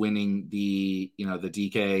 because winning the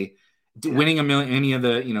DK. Winning $1 million, any of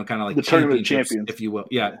the kind of like the tournament of champions, if you will.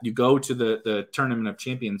 Yeah, you go to the tournament of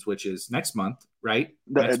champions, which is next month, right?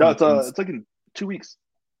 It's like in 2 weeks.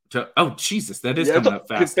 Oh Jesus, that is coming up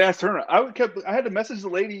fast. Fast turnaround. I had to message the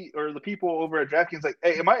lady or the people over at DraftKings like,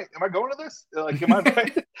 hey, am I going to this? Like, am I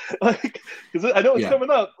invited? Like, because I know it's coming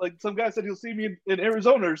up. Like, some guy said he'll see me in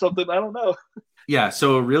Arizona or something. I don't know. Yeah,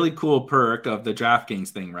 so a really cool perk of the DraftKings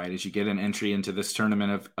thing, right, is you get an entry into this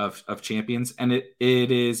tournament of champions, and it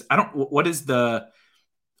is what is the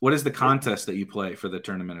contest that you play for the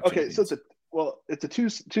tournament of champions? Okay, so it's a two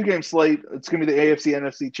game slate. It's gonna be the AFC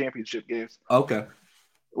NFC championship games. Okay.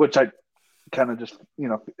 Which I kind of just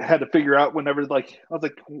had to figure out whenever, like, I was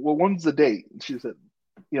like, well, when's the date? And she said,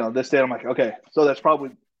 this day. I'm like, okay, so that's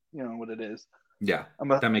probably what it is. Yeah,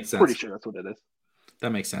 that makes sense. Pretty sure that's what it is.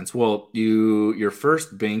 That makes sense. Well, your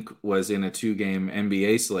first bink was in a 2-game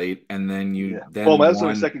NBA slate, and then that was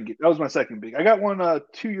my second. That was my second bink. I got one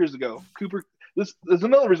 2 years ago. Cooper. This is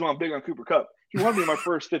another reason why I'm big on Cooper Kupp. He won me my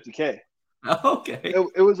first 50K. Okay.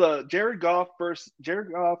 It was a Jared Goff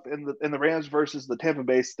and the Rams versus the Tampa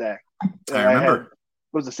Bay stack. I remember. It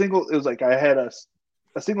was a single. It was like I had a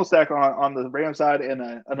single stack on the Rams side and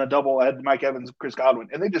a double. I had Mike Evans, Chris Godwin,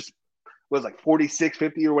 and they just was like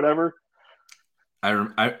 46-50 or whatever. I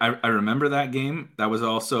remember that game. That was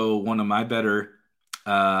also one of my better.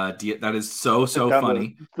 That is so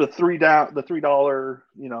funny. The $3.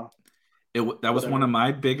 That was one of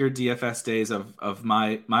my bigger DFS days of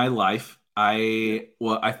my life. I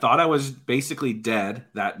thought I was basically dead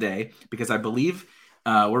that day because I believe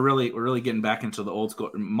we're really getting back into the old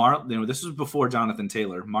school. This was before Jonathan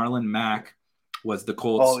Taylor. Marlon Mack was the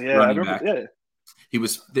Colts running back. Yeah. He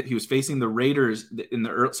was facing the Raiders in the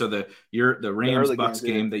early, so the Rams Bucks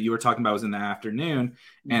game that you were talking about was in the afternoon,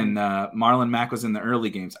 and Marlon Mack was in the early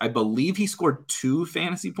games. I believe he scored 2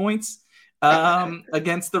 fantasy points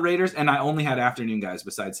against the Raiders, and I only had afternoon guys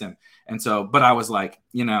besides him. And so, but I was like,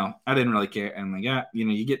 I didn't really care. And like,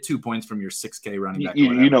 you get 2 points from your 6K running back.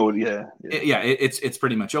 It's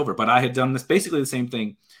pretty much over. But I had done this basically the same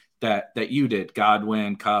thing that you did,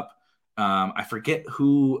 Godwin, Kupp. I forget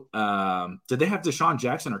who did they have Deshaun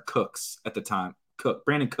Jackson or Cooks at the time?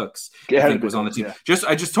 Brandon Cooks, Yeah, I think, was on the team. Yeah.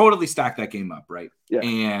 I just totally stacked that game up, right? Yeah.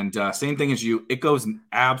 And same thing as you. It goes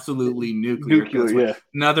absolutely nuclear. Yeah.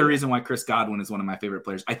 Another reason why Chris Godwin is one of my favorite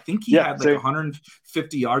players. I think he had like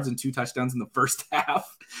 150 yards and 2 touchdowns in the first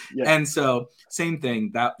half. Yeah. And so same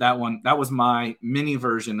thing. That was my mini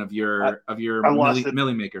version of your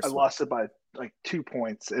Millie Makers. I lost it by like 2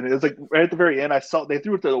 points, and it was like right at the very end. I saw they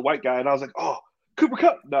threw it to the white guy, and I was like, "Oh, Cooper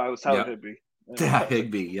Kupp." No, it was Tyler Higbee. Yeah,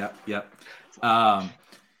 Higbee. Yep.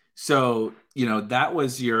 So that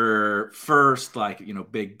was your first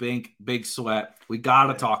big sweat. We got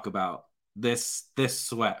to talk about this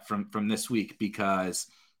sweat from this week because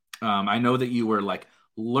I know that you were like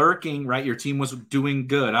lurking, right? Your team was doing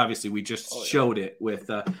good. Obviously, we just showed it with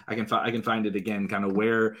I can find it again, kind of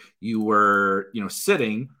where you were,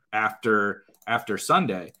 sitting after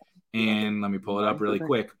Sunday. And let me pull it up really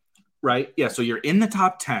quick. Right? Yeah, so you're in the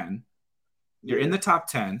top 10. You're in the top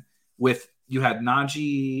 10 with you had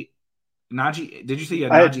Najee. Did you say you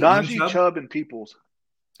had Najee? I had Najee, Chubb, and Peoples.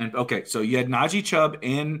 And okay, so you had Najee, Chubb,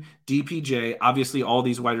 and DPJ. Obviously, all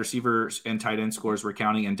these wide receivers and tight end scores were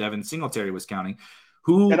counting, and Devin Singletary was counting.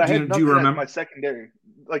 Who do you remember? My secondary,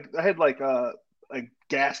 like I had like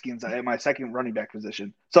Gaskins at my second running back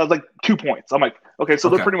position. So I was like 2 points. I'm like, okay, so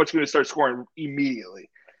they're pretty much going to start scoring immediately.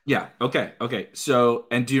 Yeah. Okay. So,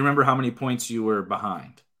 and do you remember how many points you were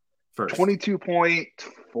behind first?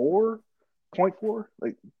 22.4.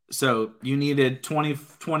 Like, so you needed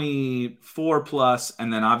 24 plus,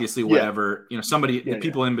 and then obviously whatever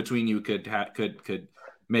people in between you could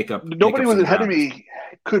make up. Nobody was ahead of me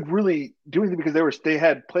could really do anything because they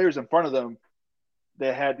had players in front of them.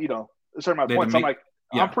 They had a certain amount of points. I'm like,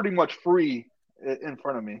 I'm pretty much free in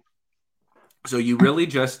front of me. So you really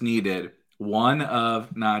just needed one of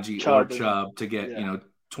Najee or Chubb to get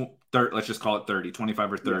let's just call it 30,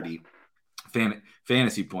 25 or 30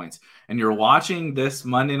 fantasy points. And you're watching this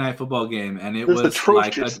Monday Night Football game, and it was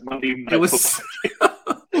atrocious. It was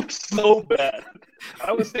so bad.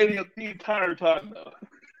 I was standing up the entire time though.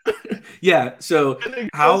 Yeah. So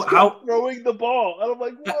how throwing the ball? And I'm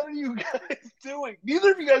like, what are you guys doing?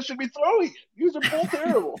 Neither of you guys should be throwing it. You guys are both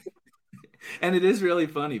terrible. And it is really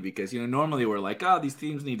funny because, normally we're like, oh, these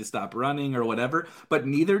teams need to stop running or whatever. But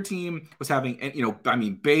neither team was having,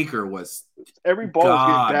 Baker was. Every ball was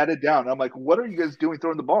getting batted down. I'm like, what are you guys doing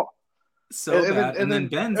throwing the ball? So bad. And then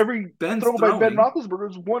Ben's throw by Ben Roethlisberger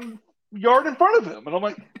was 1 yard in front of him. And I'm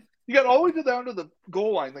like, you got all the way down to the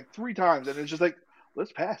goal line like 3 times. And it's just like,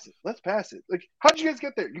 let's pass it. Like, how'd you guys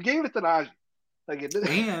get there? You gave it to Najee.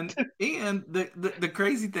 And the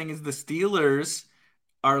crazy thing is the Steelers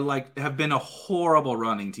have been a horrible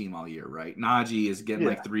running team all year, right? Najee is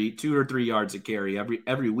getting 2 or 3 yards a carry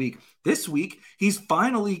every week. This week, he's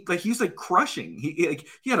finally he's crushing. He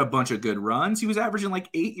had a bunch of good runs. He was averaging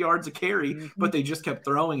 8 yards a carry, but they just kept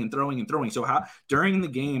throwing and throwing and throwing. So during the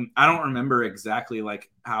game, I don't remember exactly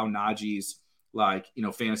how Najee's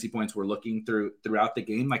fantasy points were looking throughout the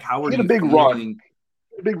game. How were you feeling?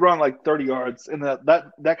 A big run, 30 yards, and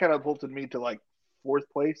that kind of vaulted me to 4th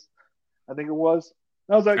place, I think it was.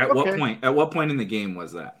 I was like, at what point in the game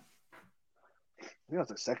was that? I think it was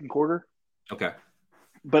the second quarter. Okay.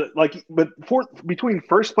 But between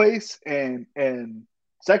first place and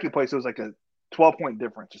second place, it was a 12-point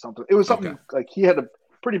difference or something. It was something he had a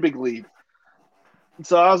pretty big lead.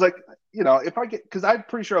 So I was like, if I get – because I'm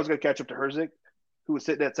pretty sure I was going to catch up to Herzig, who was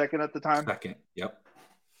sitting at second at the time. Second, yep.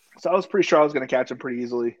 So I was pretty sure I was going to catch him pretty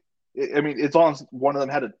easily. As long as one of them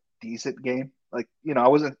had a decent game. I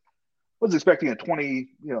wasn't expecting a 20,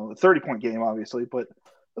 30-point game, obviously. But I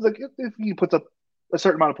was like, if he puts up a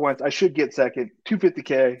certain amount of points, I should get second.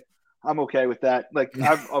 $250K, I'm okay with that.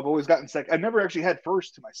 I've always gotten second. I've never actually had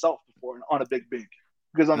first to myself before on a big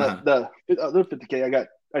because on the other $50K,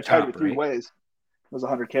 I tied with 3 ways. It was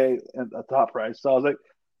 $100K at the top price. So I was like,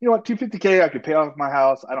 you know what, $250K, I could pay off my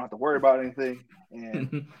house. I don't have to worry about anything.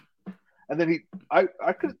 And then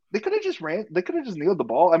they could have just nailed the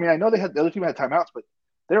ball. I mean, I know the other team had timeouts, but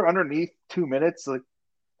they were underneath 2 minutes. The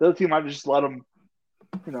other team might have just let them,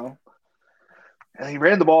 and he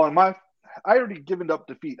ran the ball. And I already given up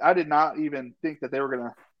defeat. I did not even think that they were going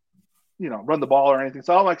to, run the ball or anything.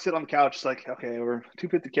 So I'll sit on the couch, okay, we're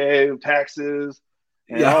 $250K, taxes,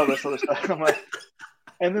 and all this other stuff. I'm like,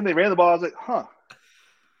 and then they ran the ball. I was like, huh.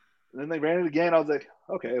 And then they ran it again. I was like,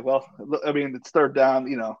 okay, well, I mean, it's third down.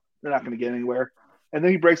 They're not going to get anywhere. And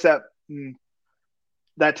then he breaks that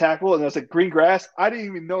tackle, and it's green grass. I didn't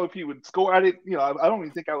even know if he would score. I didn't, I don't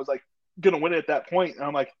even think I was going to win it at that point. And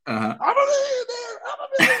I'm like, I'm a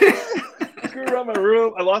millionaire. Screwed around my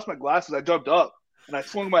room. I lost my glasses. I jumped up and I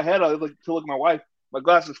swung my head to look at my wife. My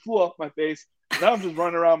glasses flew off my face. Now I'm just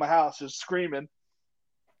running around my house just screaming.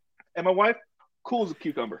 And my wife, cool as a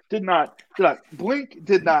cucumber. Did not blink,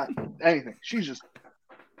 did not anything.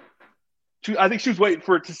 I think she was waiting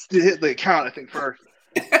for it to hit the account, I think, first.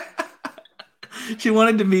 She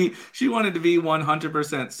wanted to be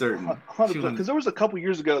 100% certain. 100%. Because there was a couple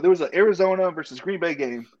years ago, there was an Arizona versus Green Bay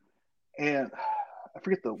game, and I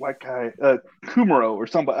forget the white guy, Kumaro or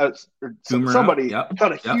somebody. Somebody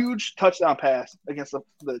got a huge touchdown pass against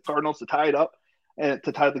the Cardinals to tie it up and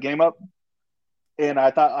to tie the game up. And I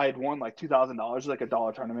thought I had won like $2,000, like a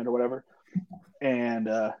dollar tournament or whatever. And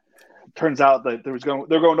turns out that they're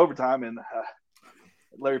going overtime, and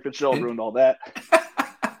Larry Fitzgerald ruined all that.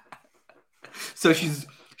 So she's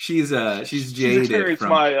jaded. Experienced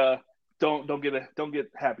my don't get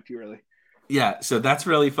happy too early. Yeah, so that's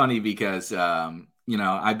really funny because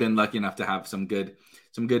I've been lucky enough to have some good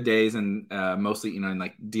days, and mostly in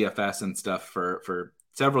like DFS and stuff for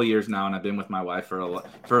several years now, and I've been with my wife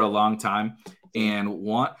for a long time. And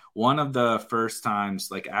one of the first times,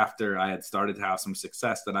 like after I had started to have some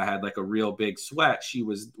success, that I had like a real big sweat, she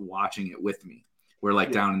was watching it with me. We're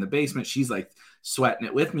like down in the basement. She's like sweating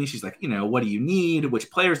it with me. She's like, what do you need?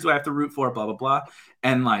 Which players do I have to root for? Blah, blah, blah.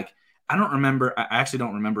 And like, I actually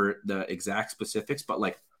don't remember the exact specifics, but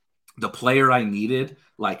like the player I needed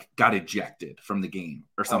like got ejected from the game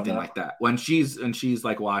or something like that when she's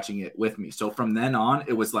like watching it with me. So from then on,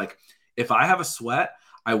 it was like, if I have a sweat,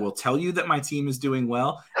 I will tell you that my team is doing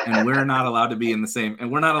well, and we're not allowed to be in the same.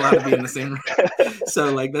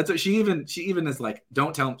 So like that's what she even is like.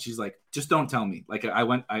 Don't tell. She's like, just don't tell me. Like I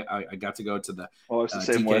got to go to the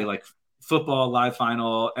same way. Like football live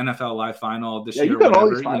final, NFL live final this year. You got all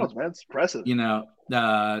these finals, man. It's impressive.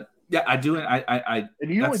 I do. And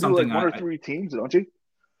you only do like one or three teams, don't you?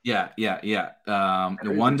 Yeah.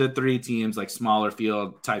 1 to 3 teams, like smaller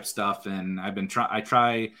field type stuff, and I've been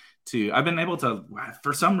able to,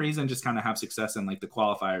 for some reason, just kind of have success in like the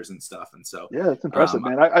qualifiers and stuff. And so, yeah, it's impressive,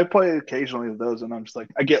 man. I play occasionally with those, and I'm just like,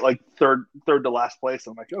 I get like third to last place.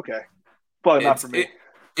 I'm like, okay, probably not for me.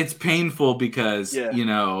 It's painful because,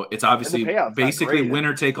 it's obviously basically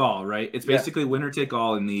winner take all, right? It's basically winner take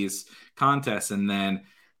all in these contests. And then,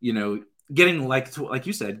 getting like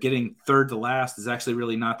you said, getting third to last is actually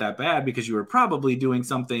really not that bad because you were probably doing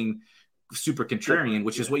something super contrarian,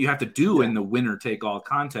 which is what you have to do in the winner take all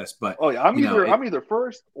contest. But I'm either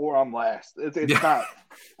first or I'm last. It's not.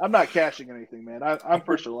 I'm not cashing anything, man. I'm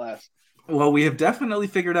first or last. Well, we have definitely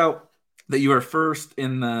figured out that you are first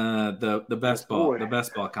in the best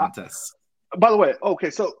ball contests. By the way, okay,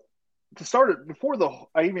 so to start it before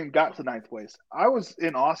I even got to 9th place, I was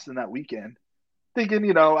in Austin that weekend,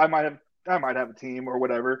 thinking I might have a team or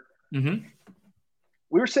whatever. Mm-hmm.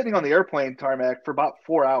 We were sitting on the airplane tarmac for about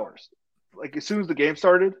 4 hours. Like as soon as the game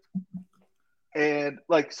started, and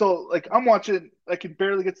I'm watching. I can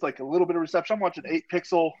barely get to like a little bit of reception. I'm watching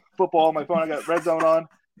 8-pixel football on my phone. I got Red Zone on.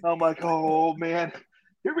 I'm like, oh man,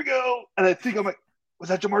 here we go. And I think I'm like, was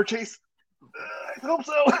that Jamar Chase? I hope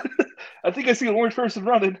so. I think I see an orange person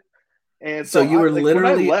running. And so you were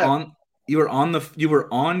literally on. You were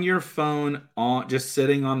on your phone, just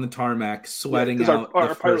sitting on the tarmac, sweating out.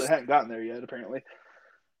 Our pilot hadn't gotten there yet, apparently.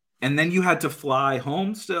 And then you had to fly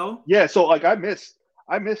home still? Yeah, so like I missed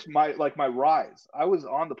my rise. I was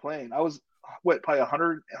on the plane. I was probably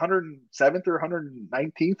 107th or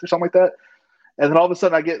 119th or something like that. And then all of a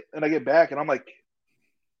sudden I get back and I'm like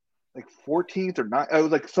 14th or 9th. I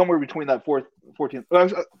was like somewhere between that 14th.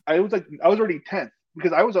 I was already 10th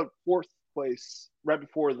because I was at 4th place right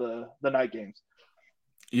before the night games.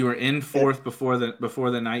 You were in 4th before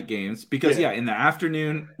the night games because in the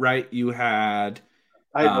afternoon, right, you had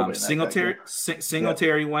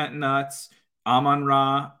Singletary went nuts.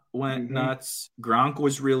 Amon-Ra went nuts. Gronk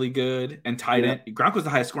was really good, and tight end. Gronk was the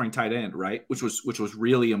highest scoring tight end, right? Which was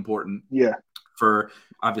really important. Yeah. For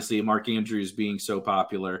obviously Mark Andrews being so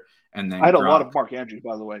popular, and then I had a lot of Mark Andrews,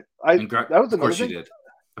 by the way. That was of course you did.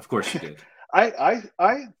 Of course you did. I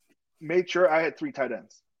made sure I had 3 tight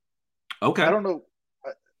ends. Okay. I don't know.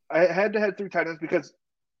 I had to have 3 tight ends because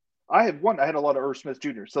I had a lot of Irv Smith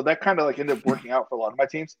Jr., so that kind of like ended up working out for a lot of my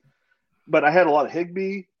teams. But I had a lot of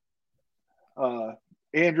Higbee,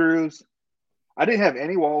 Andrews. I didn't have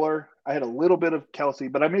any Waller. I had a little bit of Kelsey,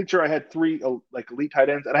 but I made sure I had 3 like elite tight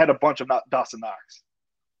ends, and I had a bunch of Dawson Knox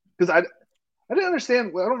because I didn't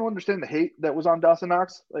understand. I don't understand the hate that was on Dawson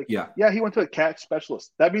Knox. Like, he went to a catch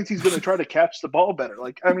specialist. That means he's going to try to catch the ball better.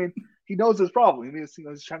 Like, I mean, he knows his problem. He's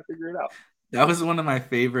trying to figure it out. That was one of my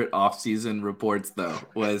favorite offseason reports, though,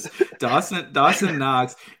 was Dawson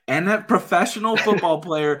Knox, and that professional football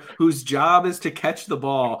player whose job is to catch the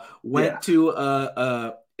ball went to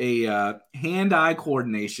a hand-eye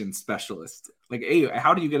coordination specialist. Like, hey,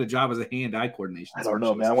 how do you get a job as a hand-eye coordination I don't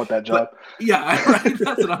know, specialist? man. I want that job. But, yeah, right.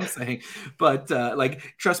 That's what I'm saying. But like,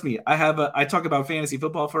 trust me, I talk about fantasy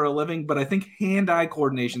football for a living, but I think hand-eye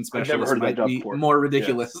coordination specialist might be more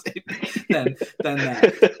ridiculous than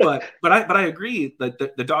that. But I agree that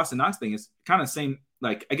the Dawson Knox thing is kind of same.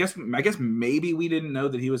 Like, I guess maybe we didn't know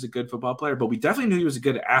that he was a good football player, but we definitely knew he was a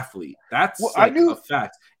good athlete. That's a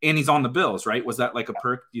fact. And he's on the Bills, right? Was that like a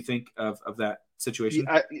perk, do you think, of that situation?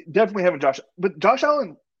 I definitely having Josh. But Josh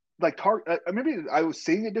Allen, like, maybe I was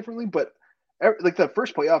seeing it differently, but like the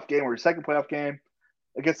first playoff game or second playoff game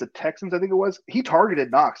against the Texans, I think it was, he targeted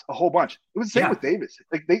Knox a whole bunch. It was the same with Davis.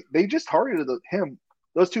 Like, they just targeted him,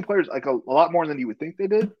 those two players, like a lot more than you would think they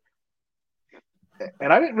did.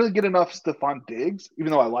 And I didn't really get enough Stephon Diggs,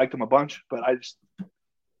 even though I liked him a bunch. But I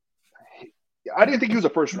didn't think he was a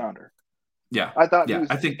first rounder. Yeah, I thought. Yeah,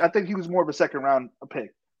 I think he was more of a second round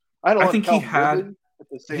pick. I think he had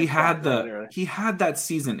that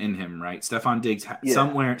season in him, right? Stephon Diggs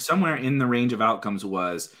somewhere in the range of outcomes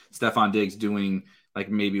was Stephon Diggs doing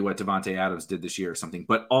like maybe what Devontae Adams did this year or something.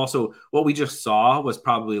 But also what we just saw was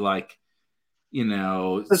probably like, the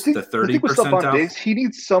 30% out. Diggs, he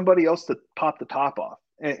needs somebody else to pop the top off,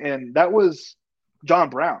 and that was John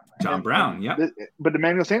Brown. Yeah. But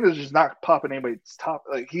Emmanuel Sanders is not popping anybody's top.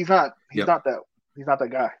 Like, he's not that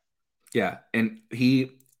guy. Yeah, and it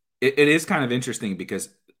is kind of interesting because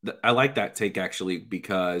I like that take actually,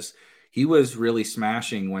 because he was really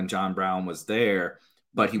smashing when John Brown was there,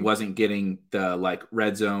 but he wasn't getting the like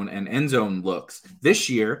red zone and end zone looks. This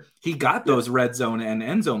year, he got those red zone and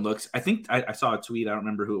end zone looks. I think I saw a tweet. I don't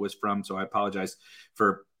remember who it was from, so I apologize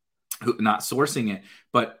for not sourcing it.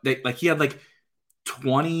 But he had like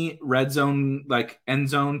 20 red zone, like end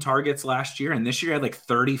zone targets last year, and this year he had like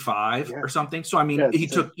 35 or something. So I mean, he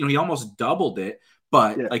took, he almost doubled it.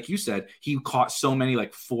 But like you said, he caught so many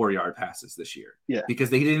like 4-yard passes this year because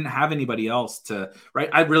they didn't have anybody else to, right?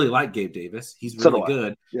 I really like Gabe Davis. He's really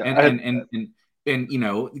good. Yeah. And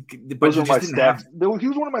but those were my stacks. He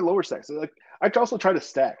was one of my lower stacks. Like, I also try to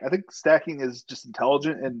stack. I think stacking is just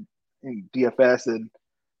intelligent in DFS and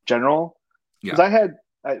general. Because I had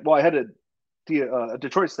a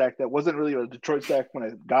Detroit stack that wasn't really a Detroit stack when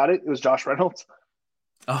I got it. It was Josh Reynolds.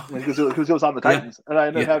 Oh, because it was on the Titans, and I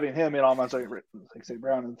ended up having him in on my St.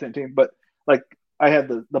 Brown in the same team. But like, I had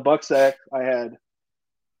the Buck stack, I had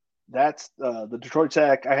the Detroit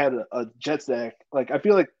stack, I had a Jet stack. Like, I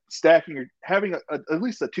feel like stacking, or having at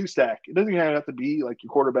least a 2 stack. It doesn't even have to be like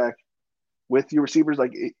your quarterback with your receivers.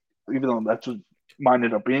 Like, even though that's what mine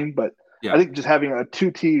ended up being, but I think just having a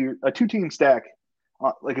 2-team stack,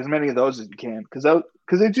 like as many of those as you can, because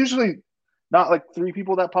it's usually not like 3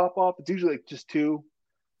 people that pop off. It's usually like just 2.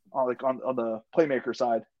 Like on the playmaker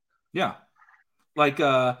side. Yeah. Like,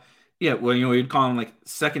 we'd call them like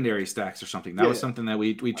secondary stacks or something. That was something that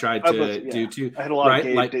we tried to do too. I had a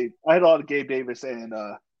lot of Gabe Davis and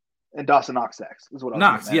Dawson Knox stacks is what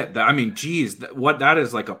I was saying. I mean, geez, that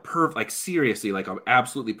is like seriously, like an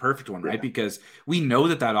absolutely perfect one, right? Because we know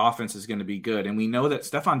that offense is going to be good, and we know that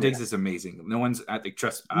Stephon Diggs is amazing. No one's at the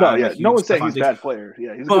trust. No one's saying he's a bad player.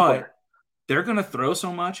 Yeah, he's a good player. They're going to throw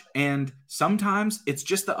so much, and sometimes it's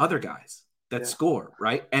just the other guys that score,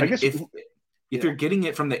 right? And if you're getting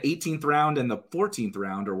it from the 18th round and the 14th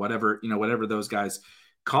round or whatever those guys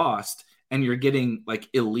cost, and you're getting like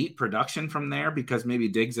elite production from there because maybe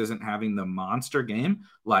Diggs isn't having the monster game,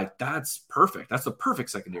 like, that's perfect. That's the perfect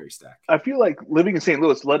secondary stack. I feel like living in St.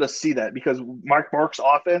 Louis let us see that, because Mark's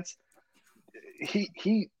offense,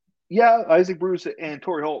 Isaac Bruce and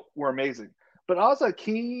Torrey Holt were amazing. But also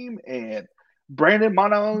Akeem and Brandon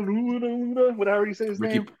Mana, whatever you say his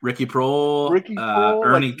name. Ricky Prohl,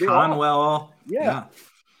 Ernie like, Conwell. I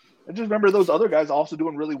just remember those other guys also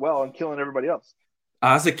doing really well and killing everybody else.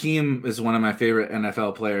 Akeem is one of my favorite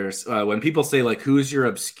NFL players. When people say, like, who's your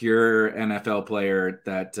obscure NFL player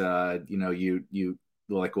that you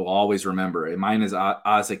will always remember, and mine is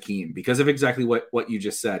Akeem, because of exactly what you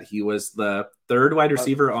just said. He was the 3rd wide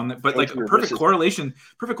receiver on the, but like a perfect correlation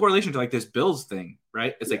to like this Bills thing,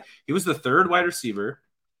 right? It's like he was the 3rd wide receiver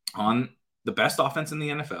on the best offense in the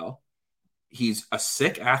NFL. He's a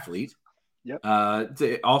sick athlete. Yep.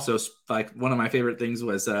 Also, like, one of my favorite things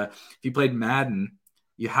was if you played Madden,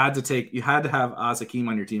 you had to have Akeem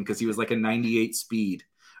on your team because he was like a 98 speed.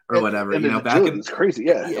 Or whatever, and back in, it's crazy,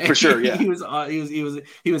 for sure. Yeah, he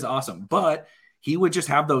was awesome, but he would just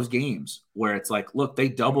have those games where it's like, look, they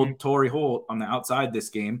doubled Torrey Holt on the outside this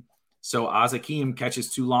game, so Akeem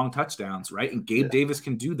catches 2 long touchdowns, right? And Gabe Davis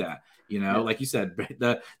can do that, like you said,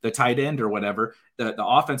 the tight end or whatever. The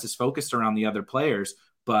offense is focused around the other players,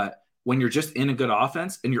 but when you're just in a good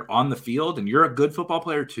offense and you're on the field and you're a good football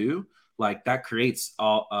player too, like that creates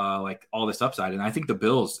all this upside. And I think the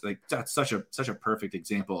Bills, like that's such a perfect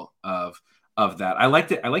example of that. I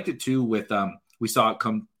liked it too with we saw it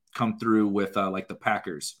come through with like the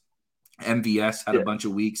Packers. MVS had a bunch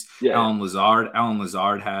of weeks. Alan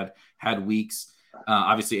Lazard had weeks.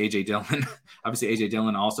 Obviously AJ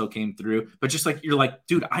Dillon also came through. But just like you're like,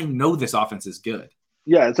 dude, I know this offense is good.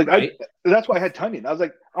 Yeah, it's like right? that's why I had Tunyon. I was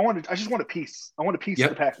like, I just want a piece. I want a piece of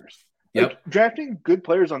the Packers. Like drafting good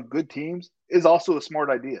players on good teams is also a smart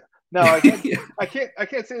idea. Now I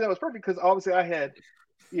can't say that was perfect because obviously I had,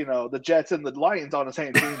 the Jets and the Lions on the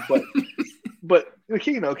same team, but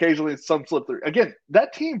occasionally some slip through. Again,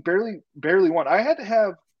 that team barely won. I had to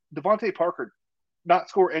have Devontae Parker not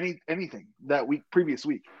score anything that previous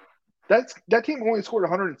week. That team only scored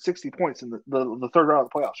 160 points in the third round of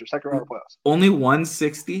the playoffs or second round of the playoffs. Only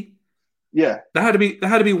 160. Yeah, that had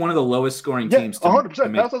to be one of the lowest scoring teams.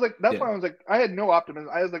 100%. That's why I was like, I had no optimism.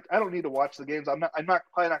 I was like, I don't need to watch the games. I'm probably not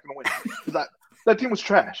going to win because that team was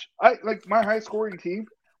trash. My high scoring team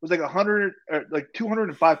was like 100, like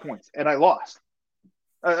 205 points, and I lost.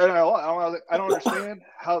 And I was like, I don't understand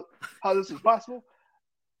how this is possible.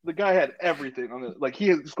 The guy had everything on it. Like he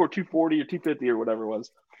had scored 240 or 250 or whatever it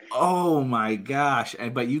was. Oh my gosh!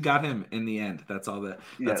 But you got him in the end. That's all that.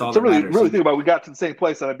 That's all. So that matters. really think about it, we got to the same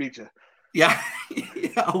place and I beat you. Yeah.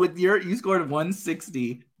 With you scored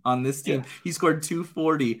 160 on this team. Yeah. He scored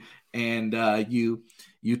 240, and you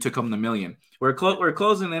took him the million. We're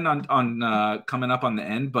closing in on coming up on the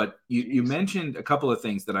end, but you mentioned a couple of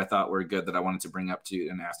things that I thought were good that I wanted to bring up to you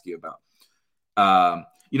and ask you about.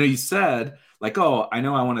 You said like, oh, I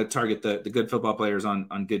know I want to target the good football players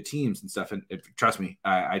on good teams and stuff. And trust me,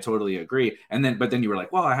 I totally agree. But then you were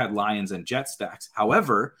like, well, I had Lions and Jet stacks.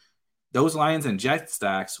 However, those Lions and Jet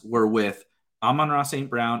stacks were with Amon-Ra St.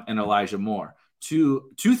 Brown and Elijah Moore.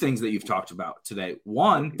 Two things that you've talked about today.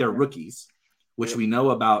 One, they're rookies, which we know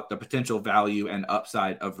about the potential value and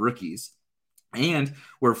upside of rookies. And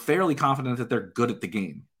we're fairly confident that they're good at the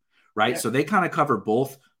game, right? Yeah. So they kind of cover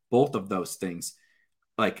both of those things.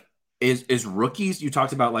 Like, is rookies, you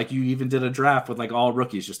talked about, like, you even did a draft with, like, all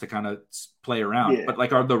rookies just to kind of play around. Yeah. But,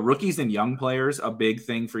 like, are the rookies and young players a big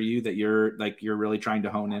thing for you that you're really trying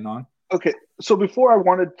to hone in on? Okay, so before I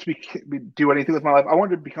wanted to do anything with my life, I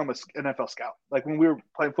wanted to become an NFL scout. Like, when we were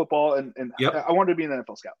playing football, and I wanted to be an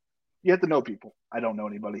NFL scout. You have to know people. I don't know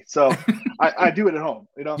anybody, so I do it at home.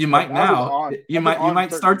 You might now. You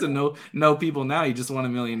might start to know people now. You just won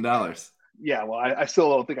 $1 million. Yeah, well, I still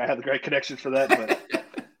don't think I have the great connections for that,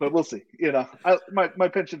 but we'll see. My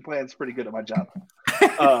pension plan is pretty good at my job.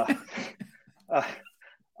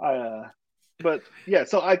 But yeah,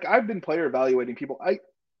 so I've been player evaluating people.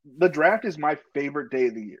 The draft is my favorite day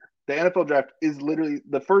of the year. The NFL draft is literally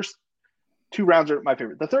the first 2 rounds are my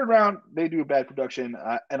favorite. The third round, they do a bad production,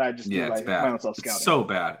 and I just do my own self scouting. It's so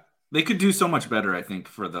bad. They could do so much better, I think,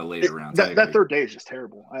 for the later rounds. That third day is just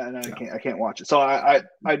terrible, and I can't watch it. So I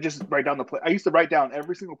just write down the play. I used to write down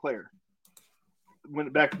every single player.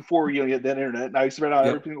 Went back before you had that internet, and I used to write down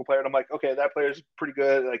every single player, and I'm like, okay, that player's pretty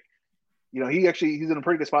good. Like, he's in a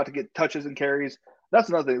pretty good spot to get touches and carries. That's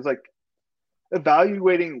another thing. It's like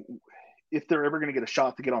evaluating if they're ever going to get a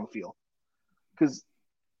shot to get on the field, because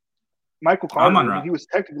Michael Carter, he was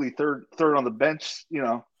technically third on the bench,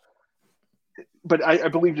 but I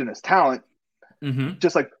believed in his talent,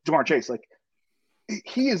 just like Jamar Chase. Like,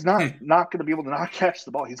 he is not going to be able to not catch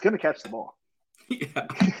the ball. He's going to catch the ball. Yeah.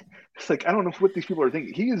 It's like, I don't know what these people are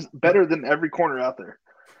thinking. He is better than every corner out there.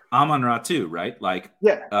 Amon-Ra too, right? Like,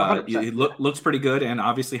 yeah, he looks pretty good, and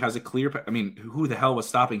obviously has a clear. I mean, who the hell was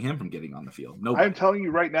stopping him from getting on the field? Nobody. I'm telling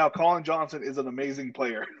you right now, Colin Johnson is an amazing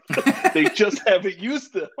player. They just haven't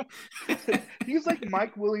used him. He's like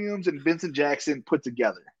Mike Williams and Vincent Jackson put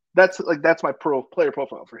together. That's my player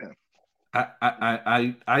profile for him.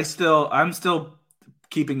 I'm still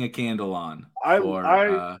keeping a candle on. I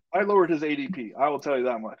lowered his ADP. I will tell you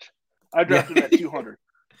that much. I drafted him at 200.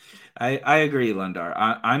 I agree, Lundar.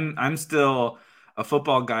 I'm still a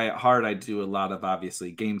football guy at heart. I do a lot of,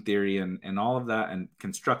 obviously, game theory and all of that, and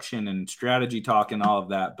construction and strategy talk and all of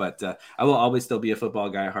that. But I will always still be a football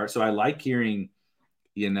guy at heart. So I like hearing,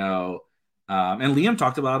 and Liam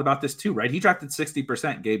talked a lot about this too, right? He drafted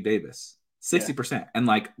 60% Gabe Davis. 60%, and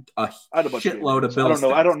like a shitload of Bills.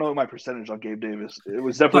 I don't know my percentage on Gabe Davis. It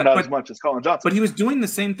was definitely not as much as Colin Johnson. But he was doing the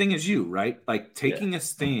same thing as you, right? Like taking a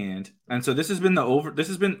stand. And so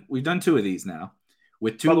we've done 2 of these now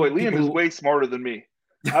with 2. By the way, Liam is way smarter than me.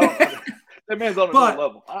 That man's on another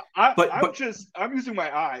level. I'm using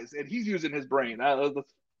my eyes, and he's using his brain. That's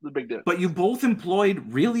the big difference. But you both employed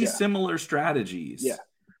really similar strategies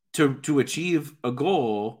to achieve a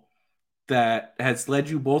goal that has led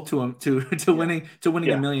you both to winning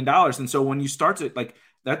 $1 million. And so when you start to like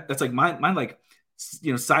that's like my like,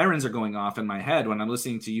 sirens are going off in my head when I'm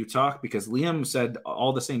listening to you talk, because Liam said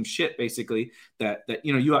all the same shit basically, that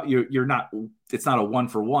you're not, it's not a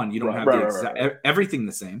 1-for-1. You don't have everything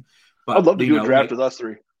the same. But I'd love to do a draft with us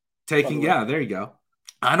three. There you go.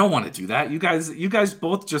 I don't want to do that. You guys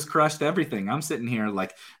both just crushed everything. I'm sitting here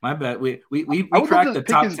like, my bet we cracked the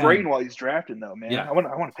top 10. Pick his brain while he's drafting though, man. Yeah. I want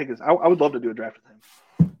to pick his. I would love to do a draft with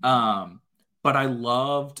him. But I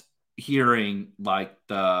loved hearing like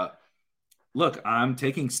look, I'm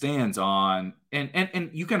taking stands on, and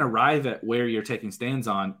you can arrive at where you're taking stands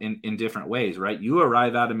on in different ways, right? You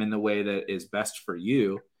arrive at them in the way that is best for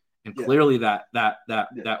you, and clearly that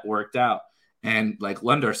worked out. And like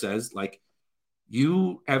Lundar says, like,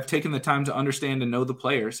 you have taken the time to understand and know the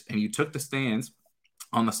players, and you took the stands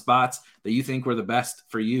on the spots that you think were the best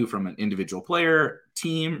for you from an individual player,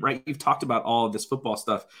 team, right? You've talked about all of this football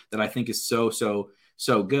stuff that I think is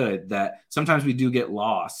so good, that sometimes we do get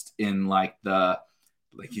lost in like not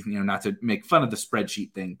to make fun of the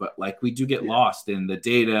spreadsheet thing, but like we do get lost in the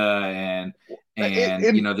data and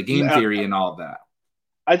the game theory and all of that.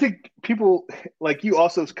 I think people like you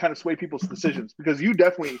also kind of sway people's decisions, because you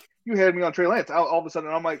had me on Trey Lance. All of a sudden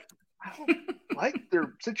I'm like, I don't like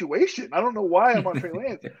their situation. I don't know why I'm on Trey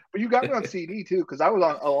Lance, but you got me on CD too, because I was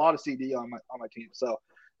on a lot of CD on my team. So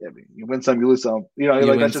yeah, I mean, you win some, you lose some.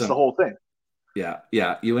 That's just the whole thing. Yeah.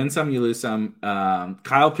 You win some, you lose some.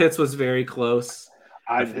 Kyle Pitts was very close.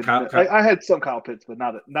 I had some Kyle Pitts, but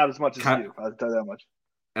not as much as you. I'll tell you that much.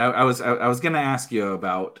 I was going to ask you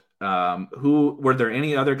about who were there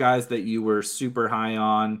any other guys that you were super high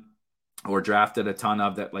on or drafted a ton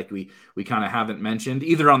of that like we kind of haven't mentioned,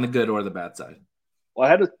 either on the good or the bad side? Well,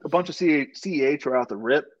 I had a bunch of CEH were out the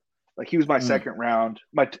rip. Like he was my second round.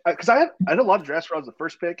 Because I had a lot of drafts where I was the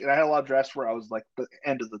first pick, and I had a lot of drafts where I was like the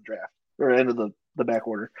end of the draft or end of the back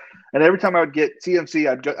order. And every time I would get CMC,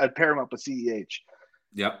 I'd pair him up with CEH.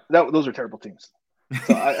 Yep. Those are terrible teams.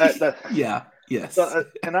 So yes. So,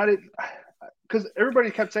 and I didn't, because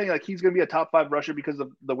everybody kept saying like he's going to be a top 5 rusher because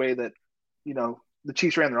of the way that the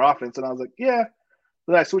Chiefs ran their offense, and I was like, yeah.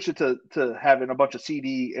 Then I switched it to having a bunch of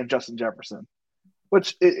CD and Justin Jefferson,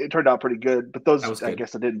 which it turned out pretty good. But those, I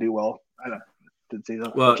guess, I didn't do well. I didn't see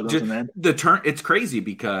those. Well, the turn. It's crazy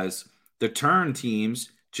because the turn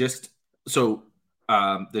teams just so.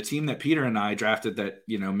 The team that Peter and I drafted that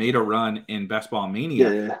made a run in Best Ball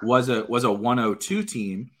Mania was a 102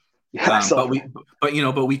 team. Yeah, but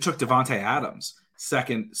we took Devontae Adams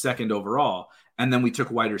second overall, and then we took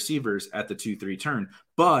wide receivers at the 2-3 turn.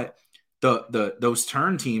 But those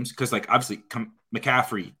turn teams, because like obviously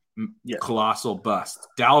McCaffrey, colossal bust.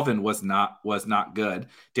 Dalvin was not good.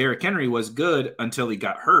 Derrick Henry was good until he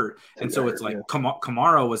got hurt, and so it's like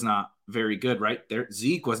Kamara was not very good, right?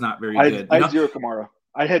 Zeke was not very good. I had zero Kamara.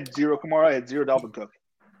 I had zero Dalvin Cook.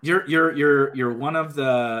 You're one of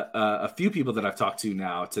the a few people that I've talked to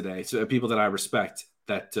now today, so people that I respect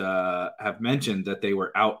that have mentioned that they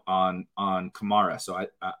were out on Kamara. So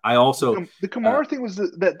I also the Kamara thing was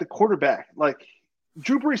that the quarterback, like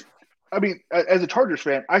Drew Brees. I mean, as a Chargers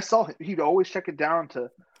fan, I saw he'd always check it down to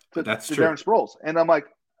Darren Sproles, and I'm like,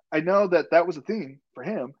 I know that was a thing for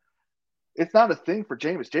him. It's not a thing for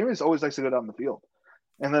Jameis. Jameis always likes to go down the field,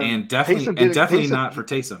 and definitely not for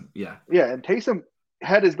Taysom. Yeah, and Taysom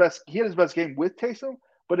had his best. He had his best game with Taysom,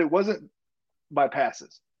 but it wasn't by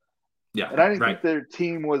passes. Yeah, and I didn't think their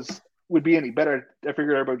team would be any better. I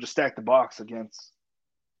figured everybody would just stack the box against.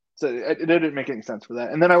 So it didn't make any sense for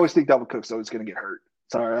that. And then I always think Dalvin Cook's always going to get hurt.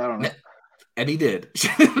 Sorry, I don't know. And he did.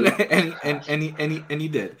 and he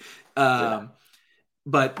did.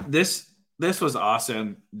 But this was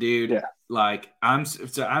awesome, dude. Yeah. Like I'm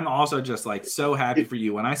also just like so happy for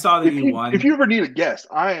you. When I saw that you won. If you ever need a guest,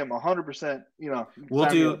 I am 100%.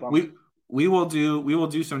 We will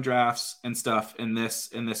do some drafts and stuff in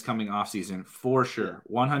this coming off season for sure.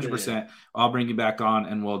 100%. I'll bring you back on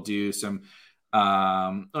and we'll do some.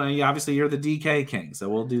 Obviously you're the DK king, so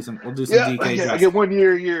we'll do some DK drafts. I get 1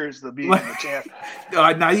 year as the being the champ.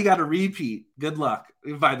 Now you got to repeat. Good luck,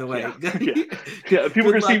 by the way.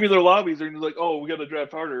 People can see me in their lobbies. They're like, "Oh, we got to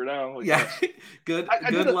draft harder now." Like, good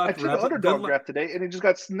luck. I took the underdog draft today, and it just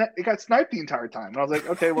got sniped the entire time. And I was like,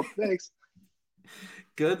 "Okay, well, thanks."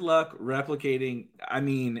 Good luck replicating. I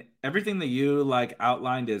mean, everything that you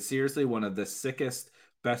outlined is seriously one of the sickest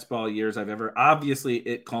best ball years I've ever. Obviously,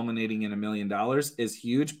 it culminating in $1 million is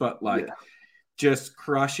huge, but just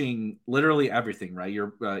crushing literally everything, right?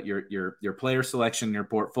 Your player selection, your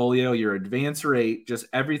portfolio, your advance rate, just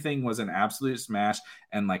everything was an absolute smash.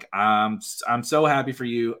 And like, I'm so happy for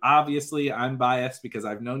you. Obviously, I'm biased because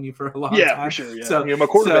I've known you for a long time. Yeah, for sure. Yeah. So you're my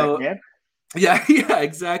quarterback, man. Yeah,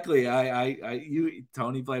 exactly. You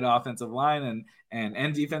Tony played offensive line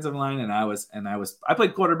and defensive line, and I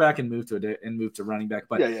played quarterback and moved to running back.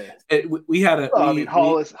 But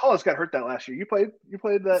Hollis got hurt that last year. You played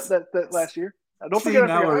that last year. I don't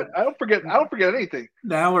forget anything.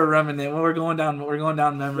 Now we're reminiscing. We're going down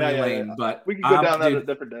memory lane. Yeah. But we can go down that a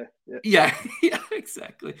different day. Yeah,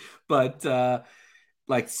 exactly. But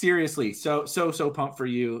like seriously, so pumped for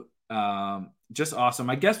you. Just awesome.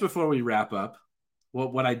 I guess before we wrap up,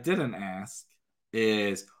 what I didn't ask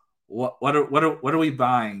is what are we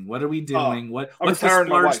buying? What are we doing? What's the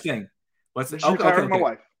splurge thing? What's the retiring my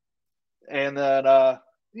wife? And then I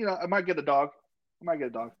might get a dog.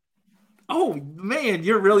 Oh man,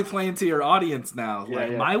 you're really playing to your audience now.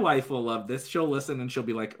 My wife will love this. She'll listen and she'll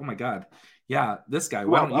be like, "Oh my god, yeah, this guy."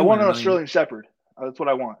 Well, I want an Australian Shepherd. That's what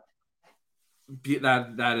I want.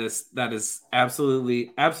 That is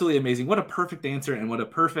absolutely amazing. What a perfect answer, and what a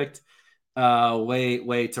perfect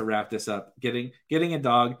way to wrap this up. Getting a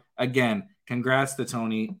dog again. Congrats to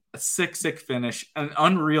Tony. A sick finish. An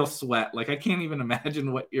unreal sweat. Like I can't even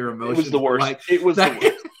imagine what your emotions. It was the worst. Like. It was the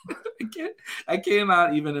worst. I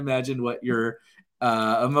cannot even imagine what your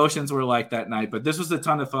emotions were like that night. But this was a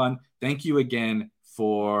ton of fun. Thank you again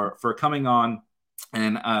for coming on,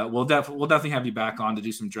 and we'll definitely have you back on to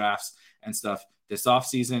do some drafts and stuff this off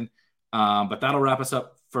season. But that'll wrap us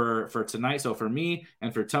up for tonight. So for me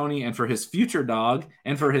and for Tony and for his future dog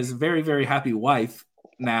and for his very, very happy wife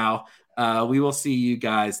now, we will see you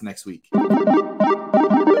guys next week.